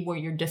TV where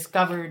you're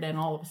discovered and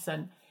all of a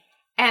sudden.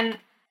 And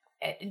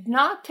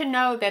not to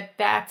know that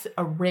that's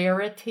a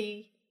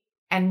rarity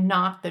and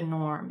not the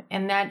norm.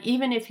 And that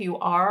even if you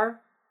are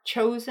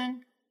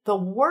chosen, the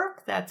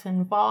work that's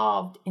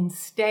involved in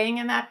staying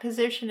in that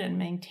position and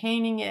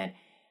maintaining it,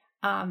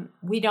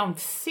 we don't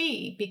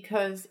see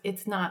because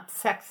it's not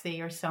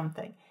sexy or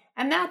something.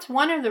 And that's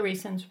one of the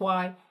reasons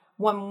why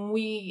when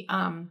we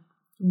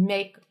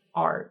make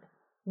art,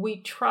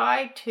 we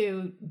try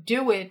to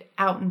do it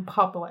out in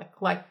public,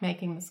 like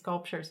making the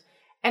sculptures.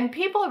 And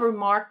people have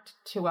remarked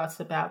to us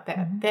about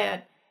that,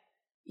 that,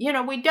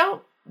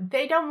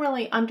 they don't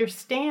really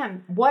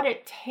understand what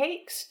it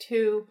takes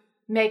to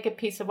make a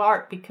piece of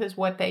art, because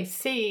what they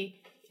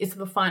see is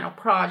the final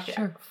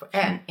project,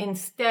 and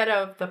instead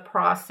of the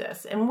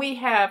process. And we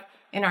have,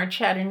 in our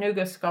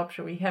Chattanooga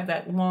sculpture, we have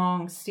that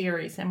long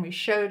series, and we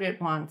showed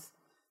it once.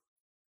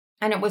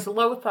 And it was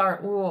Lothar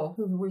Uhl,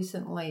 who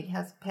recently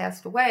has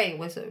passed away,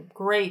 was a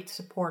great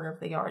supporter of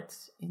the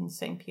arts in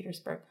St.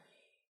 Petersburg.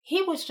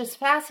 He was just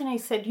fascinated.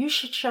 He said, you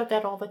should show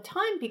that all the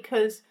time,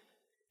 because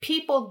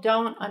people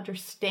don't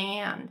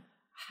understand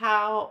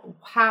how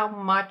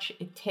much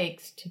it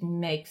takes to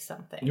make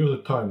something. It was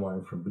a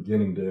timeline from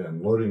beginning to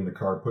end, loading the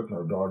car, putting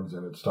our dogs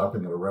in it,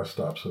 stopping at a rest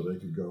stop so they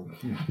could go.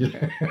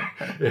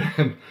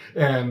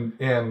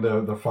 and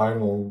the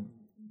final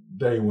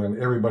day when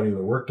everybody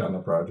that worked on the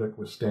project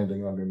was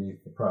standing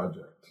underneath the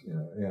project,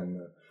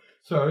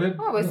 so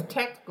it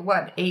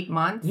took 8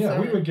 months? Yeah,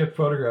 we would get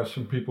photographs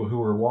from people who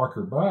were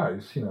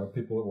walker-bys,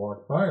 people that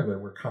walked by that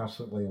were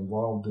constantly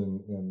involved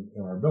in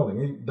our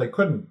building. They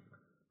couldn't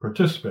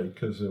participate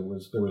because there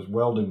was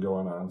welding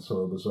going on,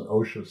 so it was an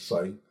OSHA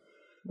site,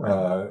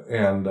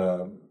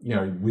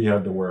 and we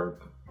had to wear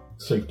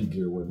safety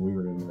gear when we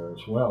were in there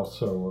as well.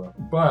 So,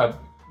 but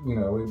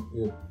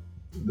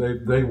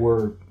they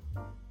were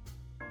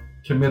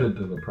committed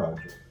to the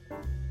project.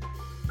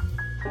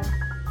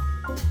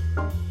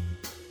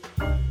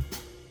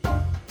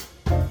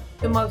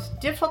 The most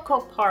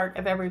difficult part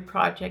of every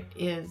project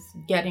is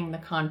getting the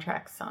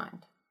contract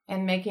signed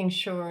and making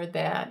sure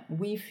that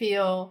we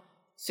feel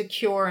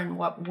secure in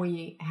what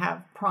we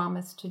have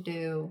promised to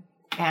do,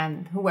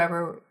 and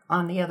whoever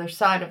on the other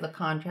side of the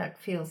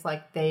contract feels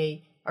like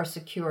they are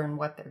secure in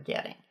what they're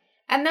getting.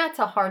 And that's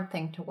a hard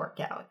thing to work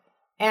out.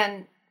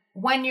 And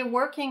when you're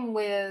working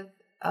with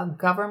a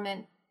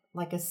government,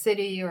 like a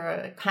city or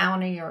a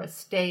county or a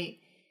state,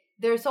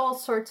 there's all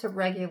sorts of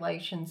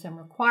regulations and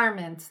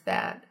requirements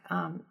that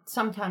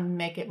sometimes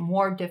make it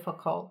more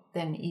difficult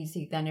than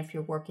easy than if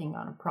you're working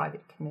on a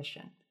private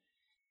commission.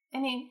 I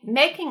mean,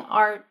 making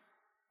art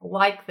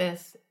like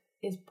this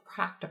is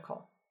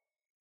practical.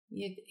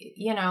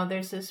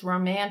 There's this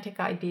romantic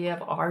idea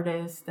of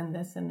artists and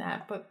this and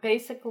that, but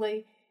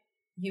basically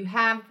you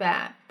have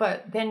that,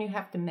 but then you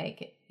have to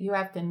make it. You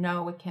have to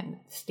know it can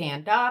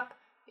stand up,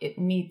 it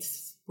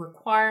meets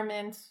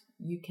requirements,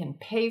 you can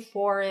pay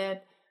for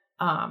it,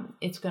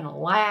 it's going to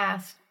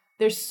last.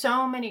 There's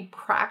so many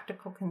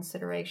practical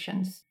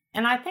considerations.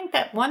 And I think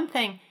that one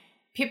thing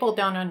people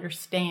don't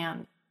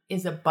understand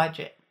is a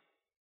budget.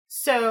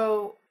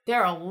 So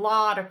there are a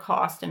lot of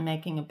costs in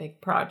making a big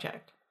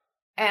project.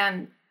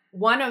 And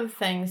one of the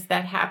things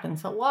that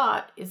happens a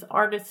lot is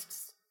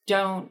artists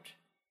don't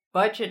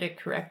budget it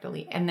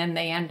correctly, and then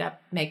they end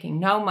up making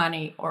no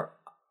money or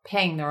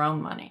paying their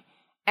own money.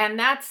 And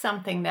that's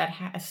something that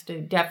has to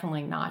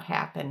definitely not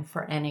happen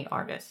for any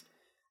artist,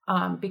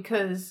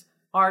 because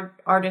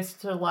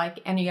artists are like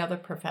any other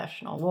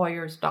professional,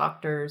 lawyers,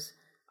 doctors,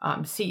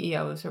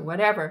 CEOs, or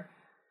whatever.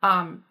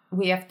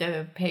 we have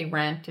to pay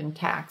rent and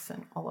tax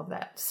and all of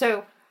that.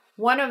 So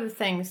one of the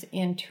things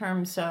in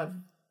terms of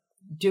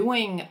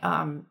doing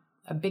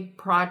a big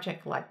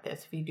project like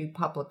this, if you do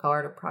public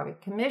art or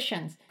private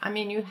commissions, I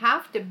mean, you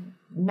have to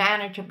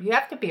you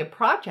have to be a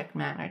project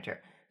manager.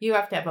 You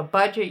have to have a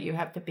budget. You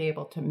have to be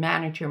able to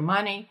manage your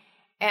money.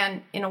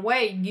 And in a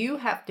way, you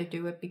have to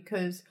do it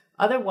because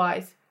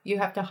otherwise you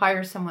have to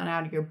hire someone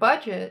out of your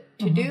budget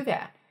to do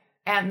that.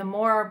 And the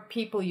more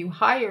people you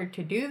hire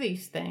to do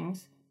these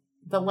things,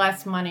 the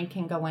less money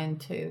can go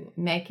into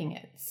making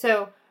it.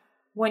 So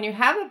when you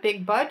have a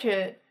big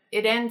budget,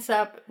 it ends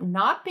up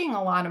not being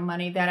a lot of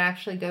money that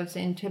actually goes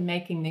into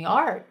making the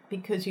art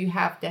because you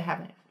have to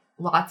have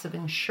lots of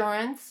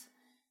insurance.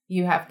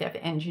 You have to have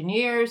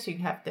engineers. You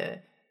have to,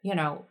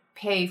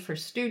 pay for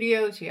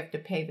studios. You have to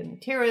pay the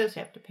materials.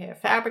 You have to pay a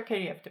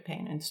fabricator. You have to pay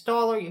an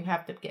installer. You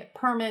have to get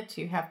permits.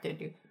 You have to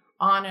do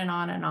on and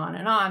on and on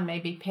and on,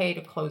 maybe pay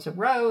to close a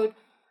road.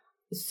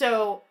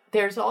 So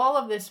there's all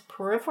of this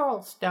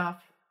peripheral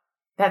stuff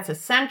that's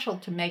essential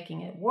to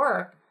making it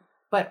work,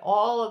 but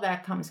all of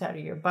that comes out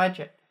of your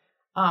budget.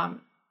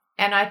 And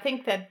I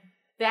think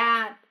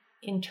that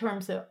in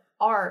terms of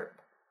art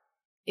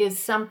is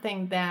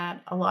something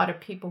that a lot of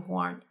people who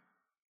aren't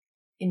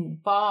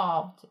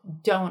involved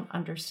don't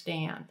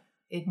understand.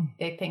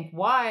 They think,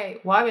 why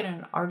would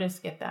an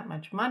artist get that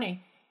much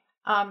money?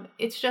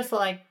 It's just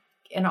like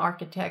an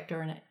architect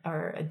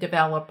or a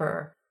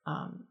developer.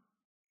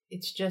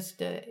 It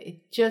just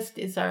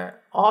is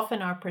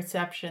often our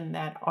perception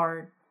that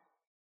art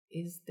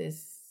is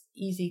this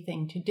easy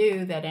thing to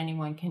do that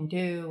anyone can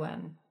do,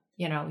 and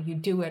you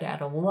do it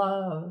out of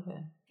love.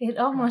 It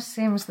almost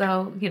seems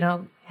though,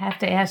 have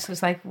to ask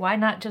is like, why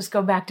not just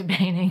go back to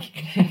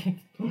painting?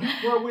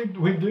 Well,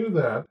 we do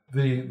that.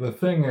 The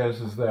thing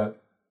is that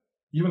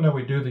even though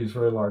we do these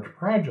very large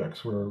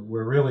projects,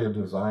 we're really a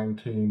design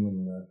team,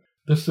 and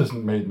this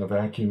isn't made in a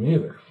vacuum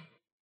either,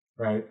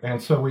 right?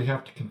 And so we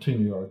have to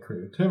continue our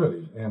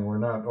creativity, and we're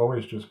not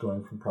always just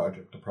going from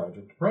project to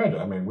project to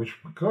project. I mean, wish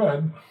we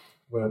could,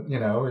 but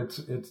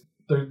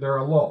there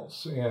are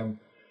lulls, and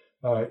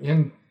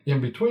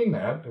in between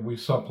that, we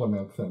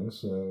supplement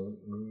things.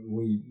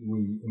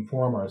 We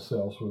inform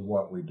ourselves with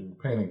what we do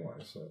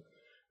painting-wise.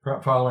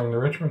 Following the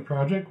Richmond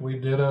project, we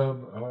did a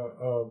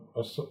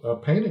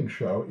painting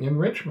show in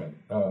Richmond,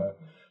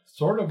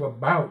 sort of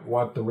about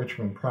what the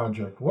Richmond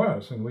project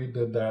was, and we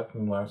did that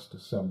in last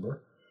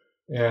December,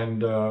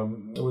 and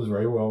it was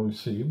very well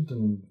received,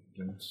 and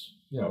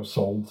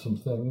sold some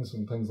things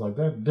and things like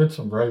that. Did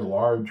some very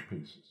large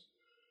pieces,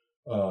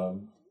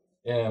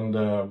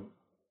 and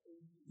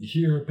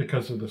here,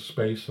 because of the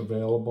space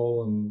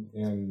available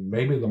and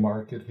maybe the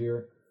market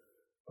here,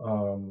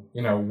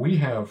 we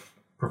have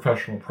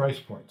professional price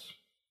points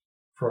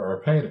for our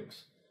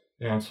paintings,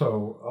 and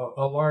so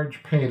a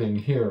large painting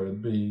here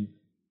would be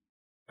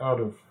out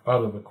of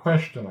the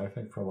question, I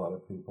think, for a lot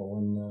of people.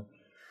 And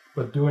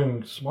but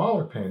doing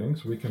smaller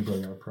paintings, we can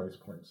bring our price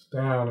points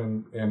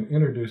down and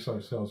introduce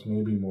ourselves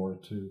maybe more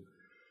to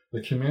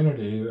the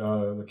community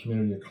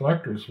of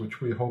collectors,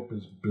 which we hope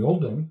is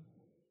building.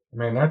 I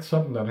mean, that's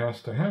something that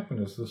has to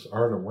happen, is this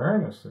art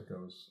awareness that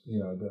goes,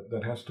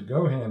 that has to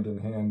go hand in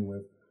hand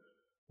with,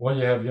 well,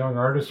 you have young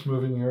artists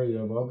moving here, you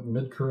have other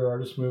mid-career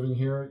artists moving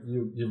here,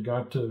 you've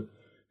got to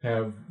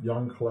have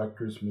young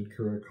collectors,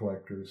 mid-career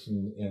collectors,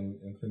 and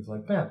things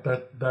like that.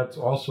 That's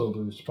also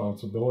the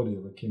responsibility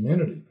of a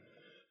community.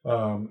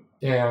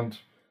 And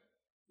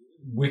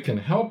we can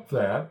help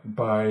that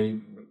by,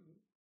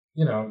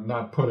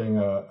 not putting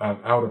an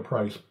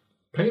out-of-price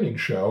painting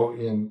show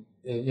in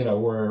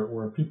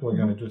where people are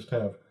going to just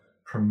have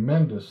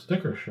tremendous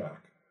sticker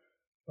shock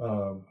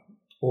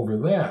over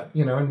that,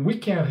 and we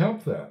can't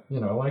help that,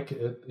 like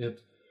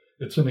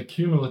it's an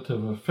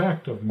accumulative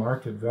effect of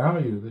market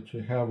value that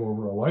you have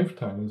over a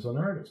lifetime as an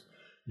artist.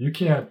 You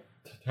can't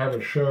have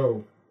a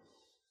show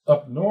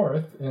up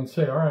north and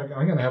say, all right,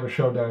 I'm going to have a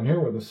show down here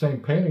where the same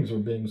paintings are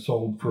being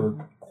sold for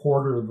a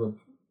quarter.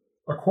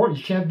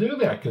 You can't do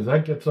that because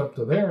that gets up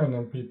to there, and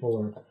then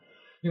people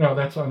are,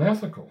 that's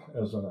unethical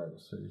as an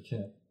artist. So you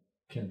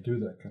can't do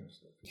that kind of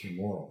stuff. It's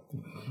immoral.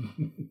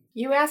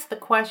 You asked the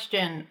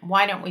question,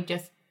 why don't we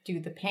just do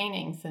the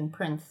paintings and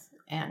prints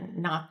and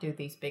not do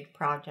these big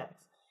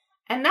projects?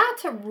 And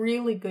that's a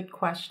really good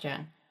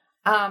question.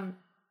 And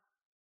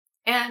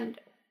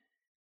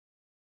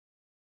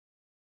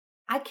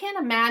I can't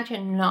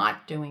imagine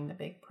not doing the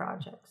big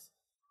projects.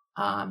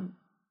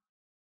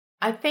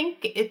 I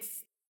think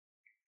it's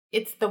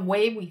the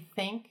way we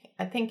think.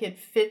 I think it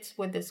fits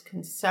with this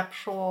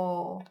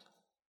conceptual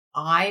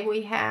eye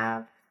we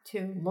have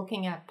to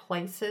looking at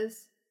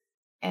places.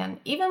 And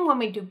even when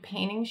we do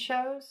painting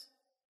shows,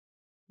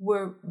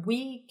 where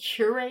we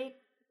curate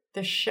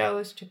the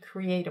shows to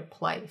create a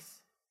place.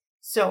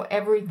 So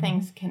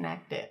everything's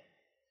connected.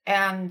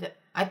 And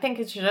I think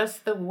it's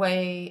just the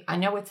way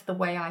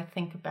I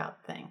think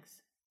about things.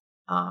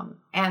 And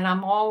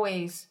I'm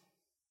always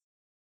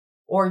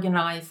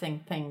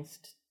organizing things,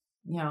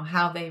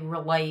 how they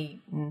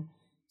relate. And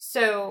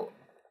so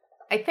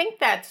I think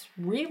that's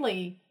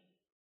really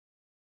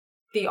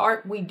the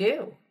art we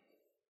do.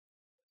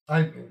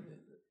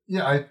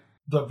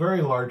 The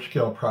very large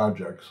scale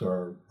projects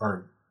are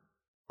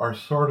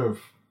sort of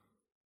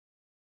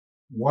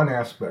one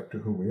aspect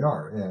of who we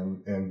are,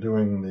 and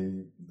doing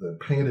the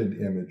painted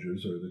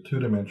images or the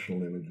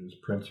two-dimensional images,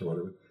 prints or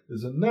whatever,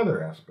 is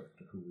another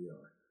aspect of who we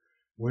are.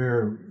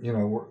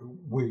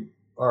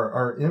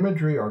 Our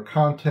imagery, our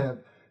content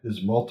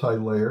is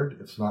multi-layered.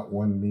 It's not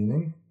one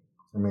meaning.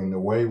 I mean, the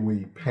way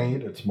we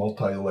paint, it's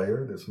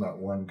multi-layered. It's not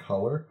one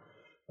color.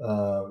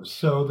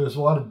 So there's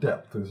a lot of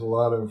depth. There's a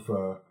lot of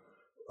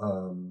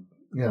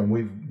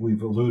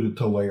we've alluded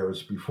to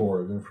layers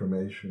before of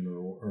information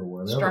or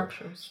whatever.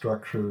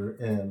 Structure.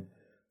 And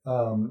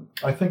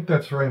I think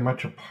that's very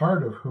much a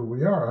part of who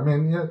we are. I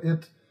mean,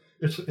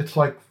 it's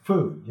like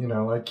food,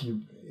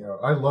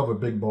 I love a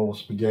big bowl of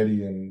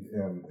spaghetti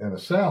and a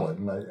salad.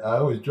 And I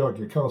always joke,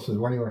 Carol says,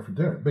 what do you want for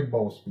dinner? A big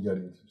bowl of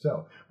spaghetti and some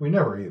salad. We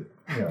never eat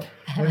it,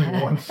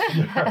 maybe once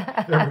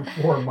every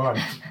 4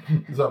 months,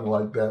 something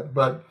like that.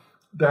 But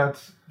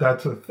that's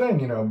a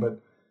thing,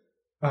 but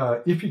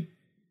if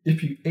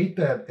you ate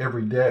that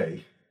every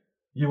day,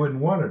 you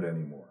wouldn't want it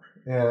anymore.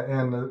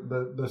 And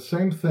the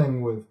same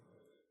thing with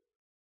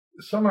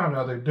somehow or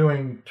another,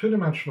 doing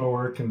two-dimensional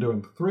work and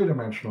doing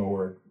three-dimensional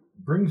work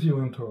brings you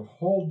into a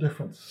whole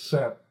different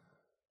set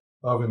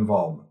of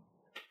involvement.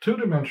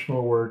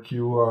 Two-dimensional work,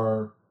 you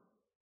are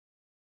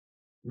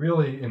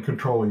really in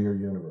control of your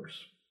universe.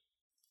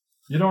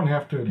 You don't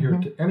have to adhere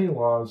to any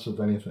laws of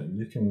anything.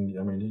 You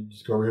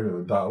just go over here to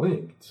the Dali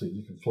and see,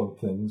 you can float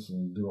things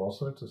and do all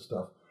sorts of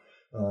stuff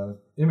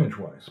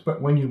image-wise.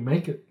 But when you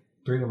make it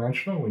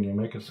three-dimensional, when you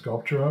make a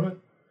sculpture of it,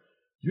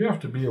 you have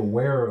to be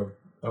aware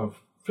of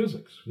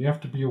physics. You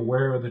have to be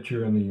aware that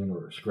you're in the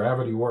universe.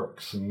 Gravity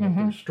works, and that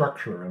there's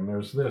structure, and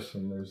there's this,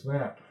 and there's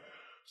that.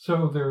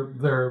 So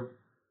they're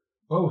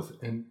both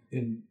in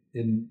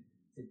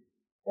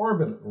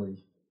orbitally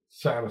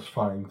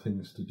satisfying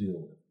things to deal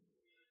with.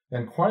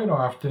 And quite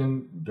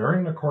often,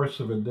 during the course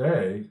of a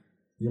day,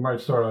 you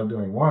might start out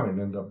doing one and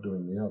end up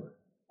doing the other.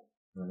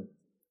 Right?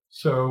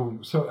 So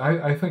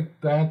I think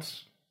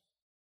that's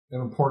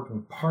an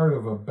important part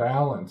of a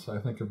balance, I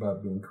think,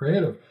 about being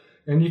creative.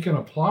 And you can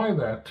apply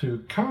that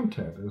to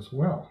content as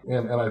well.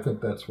 And I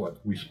think that's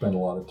what we spend a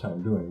lot of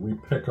time doing. We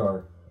pick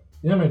our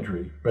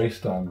imagery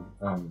based on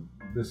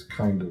this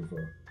kind of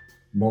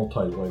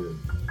multi-layered.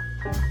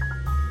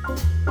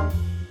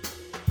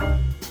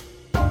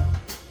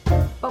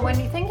 But when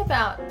you think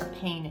about a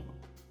painting,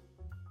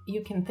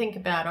 you can think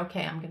about,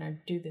 okay, I'm going to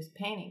do this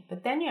painting.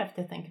 But then you have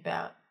to think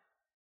about,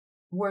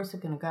 where's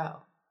it going to go?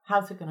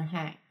 How's it going to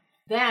hang?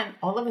 Then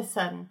all of a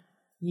sudden,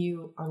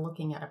 you are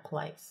looking at a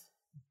place.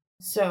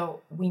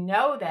 So we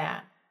know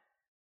that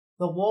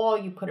the wall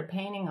you put a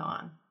painting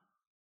on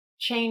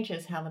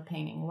changes how the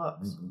painting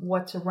looks. Mm-hmm.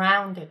 What's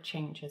around it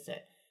changes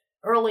it.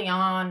 Early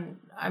on,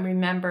 I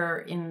remember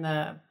in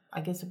I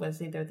guess it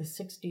was either the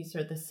 60s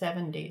or the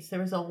 70s, there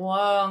was a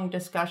long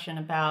discussion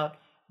about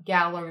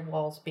gallery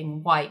walls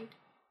being white.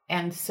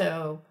 And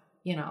so,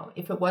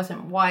 if it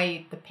wasn't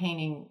white, the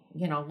painting,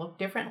 looked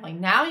differently.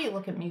 Now you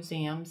look at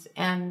museums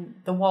and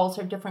the walls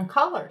are different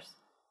colors.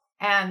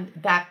 And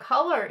that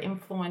color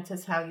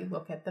influences how you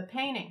look at the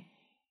painting.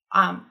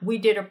 We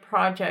did a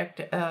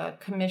project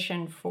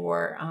commission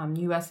for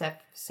USF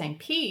St.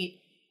 Pete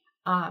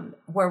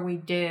where we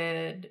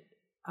did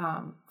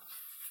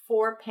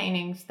 4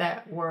 paintings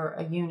that were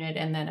a unit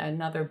and then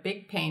another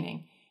big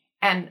painting.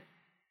 And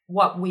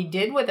what we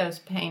did with those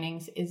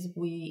paintings is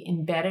we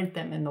embedded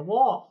them in the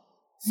wall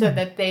so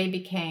that they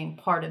became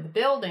part of the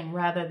building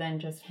rather than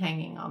just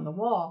hanging on the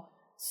wall.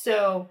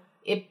 So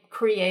it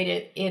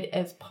created it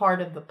as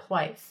part of the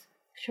place.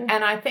 Sure.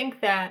 And I think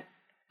that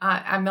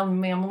I'm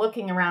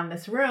looking around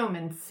this room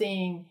and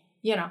seeing,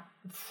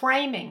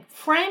 framing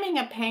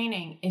a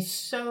painting is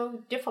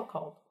so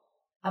difficult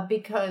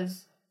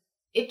because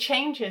it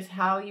changes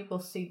how you will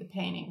see the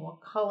painting,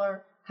 what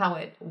color, how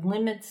it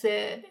limits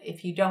it.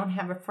 If you don't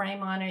have a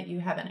frame on it, you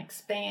have an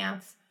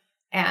expanse.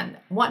 And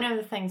one of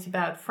the things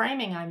about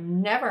framing I've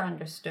never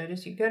understood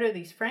is you go to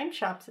these frame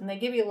shops and they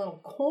give you a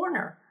little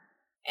corner.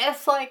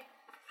 It's like,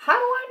 how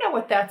do I know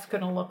what that's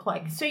going to look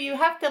like? So you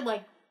have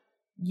to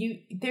you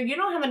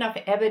don't have enough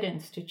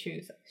evidence to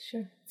choose.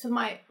 Sure. So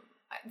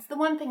it's the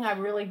one thing I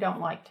really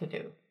don't like to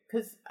do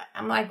because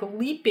I'm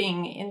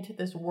leaping into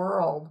this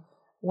world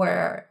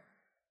where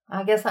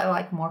I guess I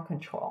like more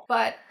control.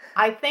 But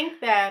I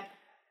think that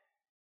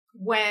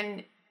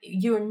when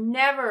you're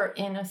never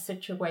in a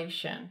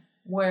situation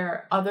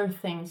where other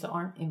things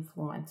aren't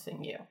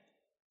influencing you.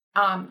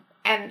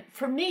 And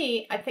for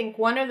me, I think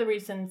one of the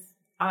reasons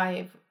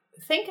I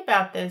think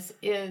about this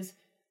is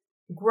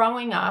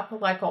growing up,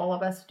 like all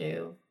of us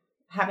do,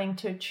 having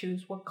to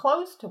choose what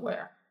clothes to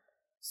wear.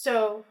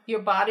 So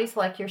your body's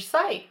like your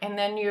sight, and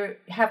then you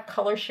have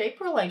color-shape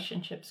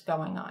relationships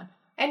going on.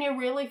 And you're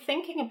really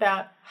thinking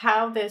about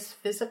how this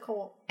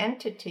physical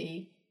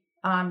entity,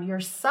 your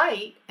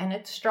sight and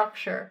its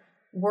structure,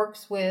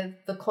 works with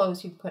the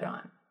clothes you put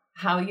on,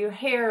 how your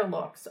hair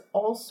looks,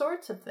 all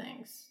sorts of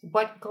things,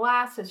 what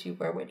glasses you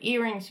wear, what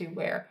earrings you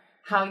wear.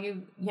 how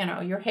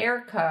your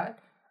haircut.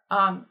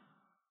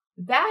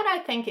 That I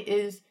think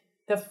is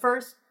the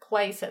first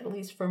place, at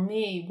least for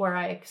me, where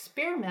I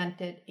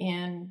experimented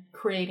in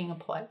creating a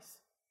place.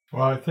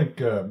 Well, I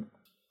think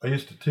I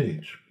used to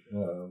teach.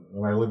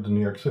 When I lived in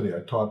New York City,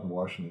 I taught in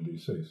Washington,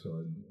 D.C.,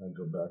 so I'd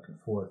go back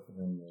and forth.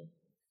 And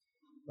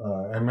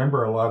I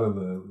remember a lot of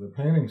the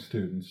painting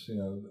students,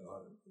 I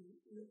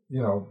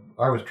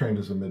was trained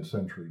as a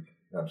mid-century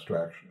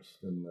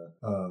abstractionist, and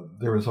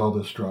there was all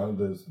this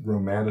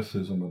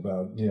romanticism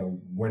about,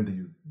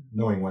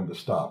 knowing when to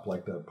stop,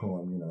 like that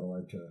poem,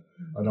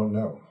 I don't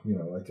know,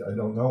 I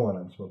don't know when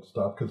I'm supposed to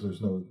stop because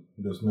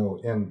there's no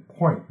end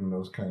point in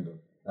those kind of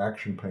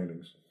action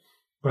paintings.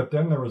 But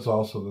then there was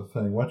also the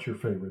thing, what's your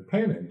favorite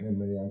painting?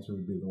 And the answer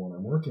would be the one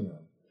I'm working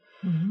on.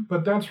 Mm-hmm.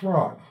 But that's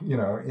wrong,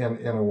 in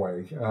a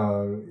way.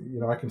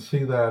 I can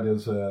see that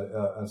as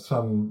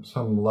some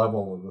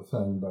level of the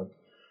thing, but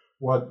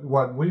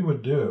what we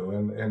would do,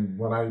 and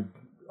when I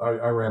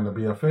ran the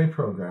BFA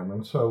program,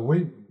 and so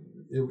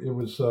it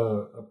was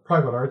a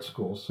private art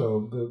school,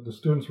 so the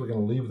students were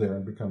going to leave there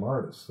and become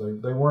artists.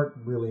 They weren't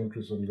really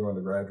interested in going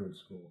to graduate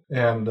school,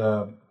 and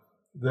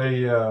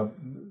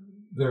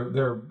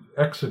their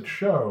exit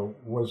show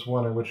was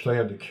one in which they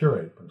had to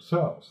curate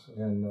themselves,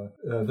 and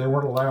they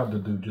weren't allowed to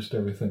do just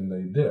everything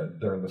they did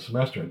during the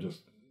semester and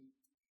just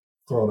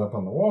throw it up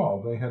on the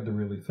wall. They had to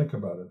really think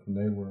about it, and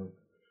they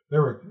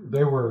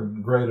were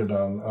graded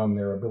on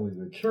their ability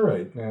to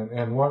curate.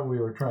 And what we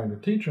were trying to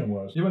teach them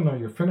was, even though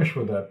you're finished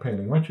with that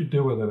painting, what you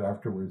do with it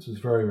afterwards is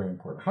very, very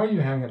important. How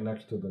you hang it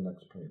next to the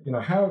next painting.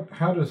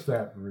 How does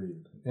that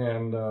read?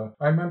 And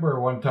I remember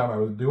one time I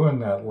was doing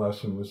that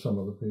lesson with some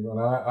of the people,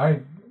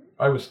 and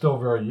I was still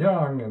very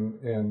young,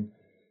 and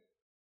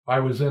I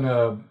was in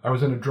a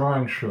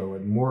drawing show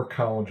at Moore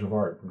College of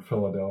Art in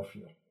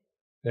Philadelphia,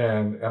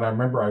 and I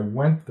remember I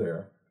went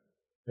there,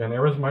 and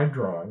there was my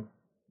drawing,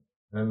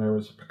 and there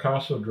was a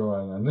Picasso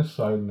drawing on this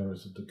side, and there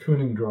was a de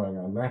Kooning drawing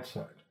on that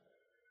side,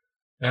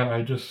 and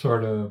I just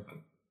sort of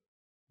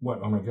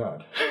went, oh my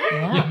God,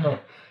 yeah.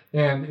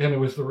 And it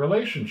was the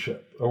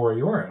relationship of where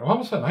you were, and all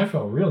of a sudden I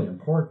felt really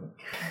important.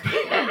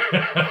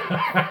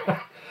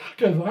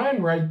 Because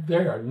I'm right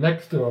there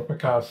next to a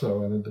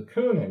Picasso and a de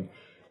Kooning,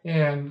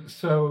 and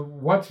so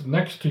what's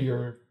next to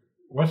your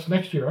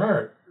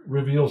art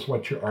reveals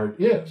what your art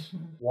is.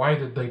 Why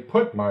did they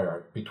put my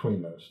art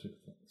between those two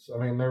things? I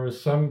mean, there was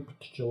some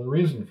particular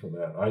reason for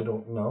that. I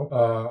don't know.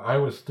 I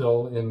was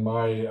still in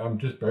I'm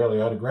just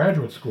barely out of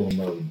graduate school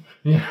mode,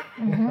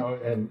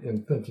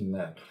 and thinking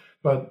that.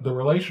 But the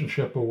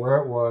relationship of where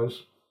it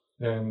was,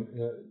 and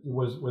it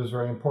was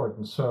very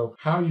important. So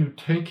how you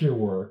take your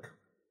work,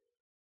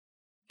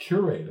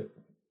 curate it,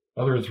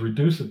 in other words,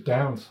 reduce it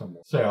down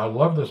somewhat. Say, I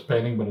love this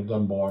painting, but it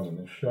doesn't belong in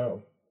this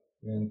show,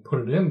 and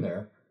put it in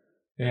there.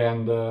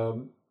 And,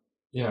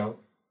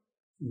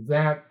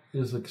 that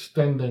is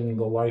extending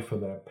the life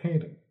of that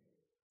painting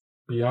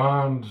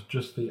beyond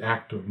just the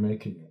act of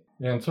making it.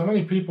 And so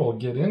many people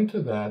get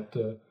into that.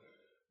 A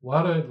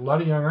lot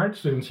of young art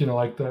students,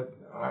 like that.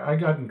 I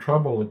got in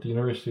trouble at the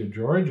University of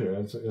Georgia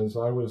as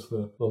I was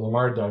the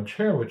Lamar Dodd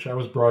Chair, which I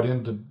was brought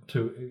in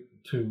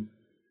to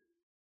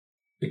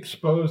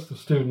expose the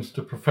students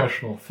to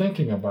professional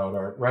thinking about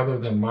art rather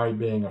than my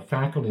being a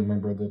faculty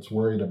member that's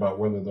worried about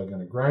whether they're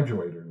going to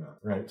graduate or not,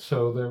 right?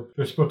 So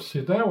they're supposed to see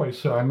it that way.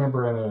 So I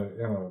remember in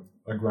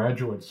a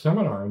graduate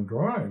seminar in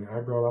drawing, I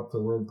brought up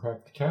the word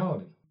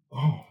practicality.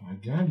 Oh my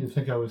God, you'd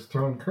think I was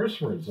throwing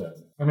curse words at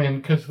them. I mean,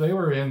 because they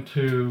were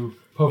into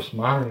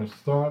postmodernist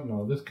thought and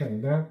all this kind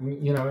of that,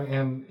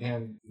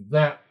 and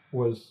that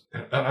was,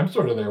 I'm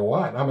sort of their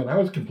what? I mean, I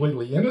was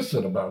completely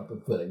innocent about the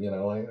thing,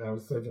 I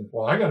was thinking,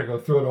 well, I got to go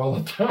through it all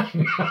the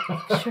time.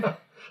 Sure.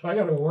 I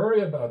got to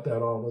worry about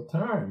that all the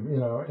time,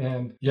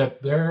 and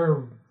yet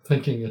they're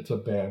thinking it's a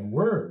bad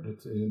word.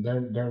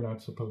 They're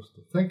not supposed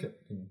to think it,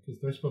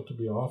 because they're supposed to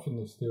be off in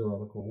this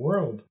theoretical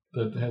world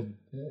that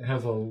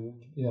has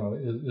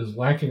is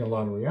lacking a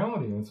lot of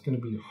reality, and it's going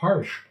to be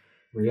harsh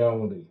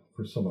reality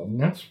for some of them.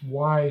 And that's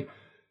why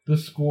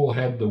this school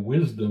had the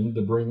wisdom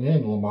to bring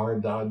in Lamar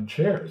Dodd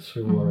chairs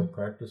who are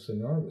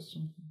practicing artists.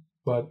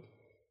 But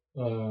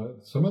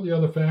some of the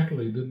other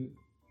faculty didn't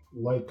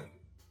like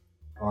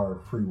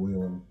our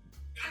freewheeling.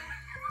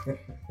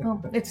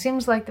 Well, it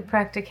seems like the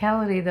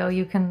practicality, though,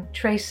 you can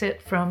trace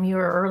it from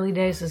your early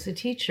days as a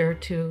teacher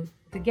to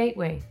the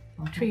Gateway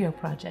Trio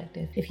project.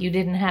 If you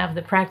didn't have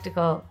the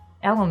practical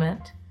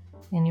element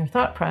in your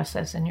thought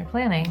process and your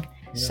planning,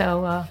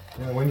 so...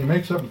 when you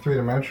make something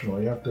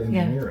three-dimensional, you have to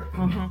engineer it.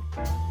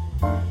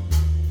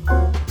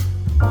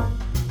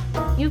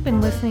 You've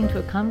been listening to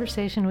a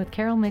conversation with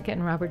Carol Mickett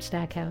and Robert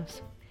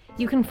Stackhouse.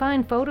 You can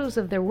find photos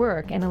of their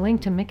work and a link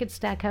to Mickett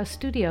Stackhouse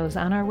Studios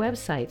on our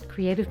website,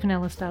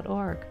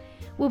 creativepinellas.org.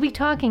 We'll be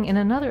talking in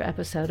another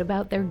episode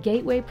about their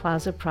Gateway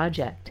Plaza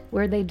project,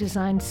 where they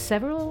designed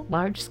several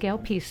large-scale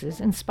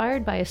pieces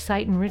inspired by a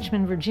site in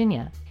Richmond,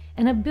 Virginia,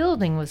 and a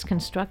building was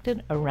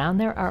constructed around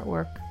their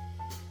artwork.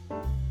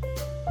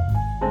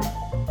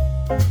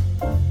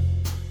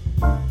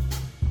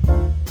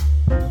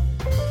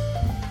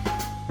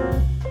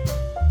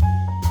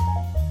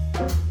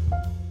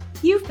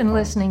 been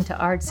listening to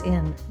Arts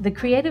In, the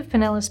Creative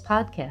Pinellas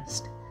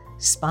podcast,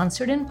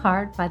 sponsored in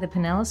part by the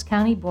Pinellas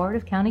County Board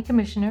of County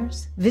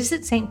Commissioners,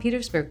 Visit St.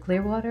 Petersburg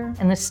Clearwater,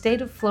 and the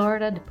State of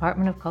Florida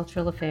Department of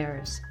Cultural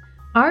Affairs.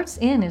 Arts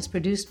In is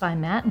produced by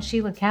Matt and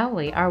Sheila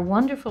Cowley, our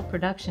wonderful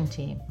production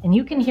team, and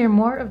you can hear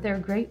more of their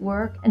great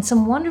work and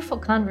some wonderful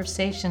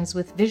conversations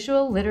with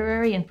visual,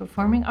 literary, and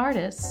performing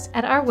artists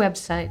at our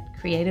website,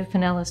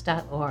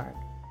 creativepinellas.org.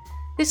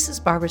 This is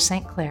Barbara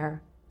St.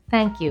 Clair.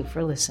 Thank you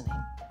for listening.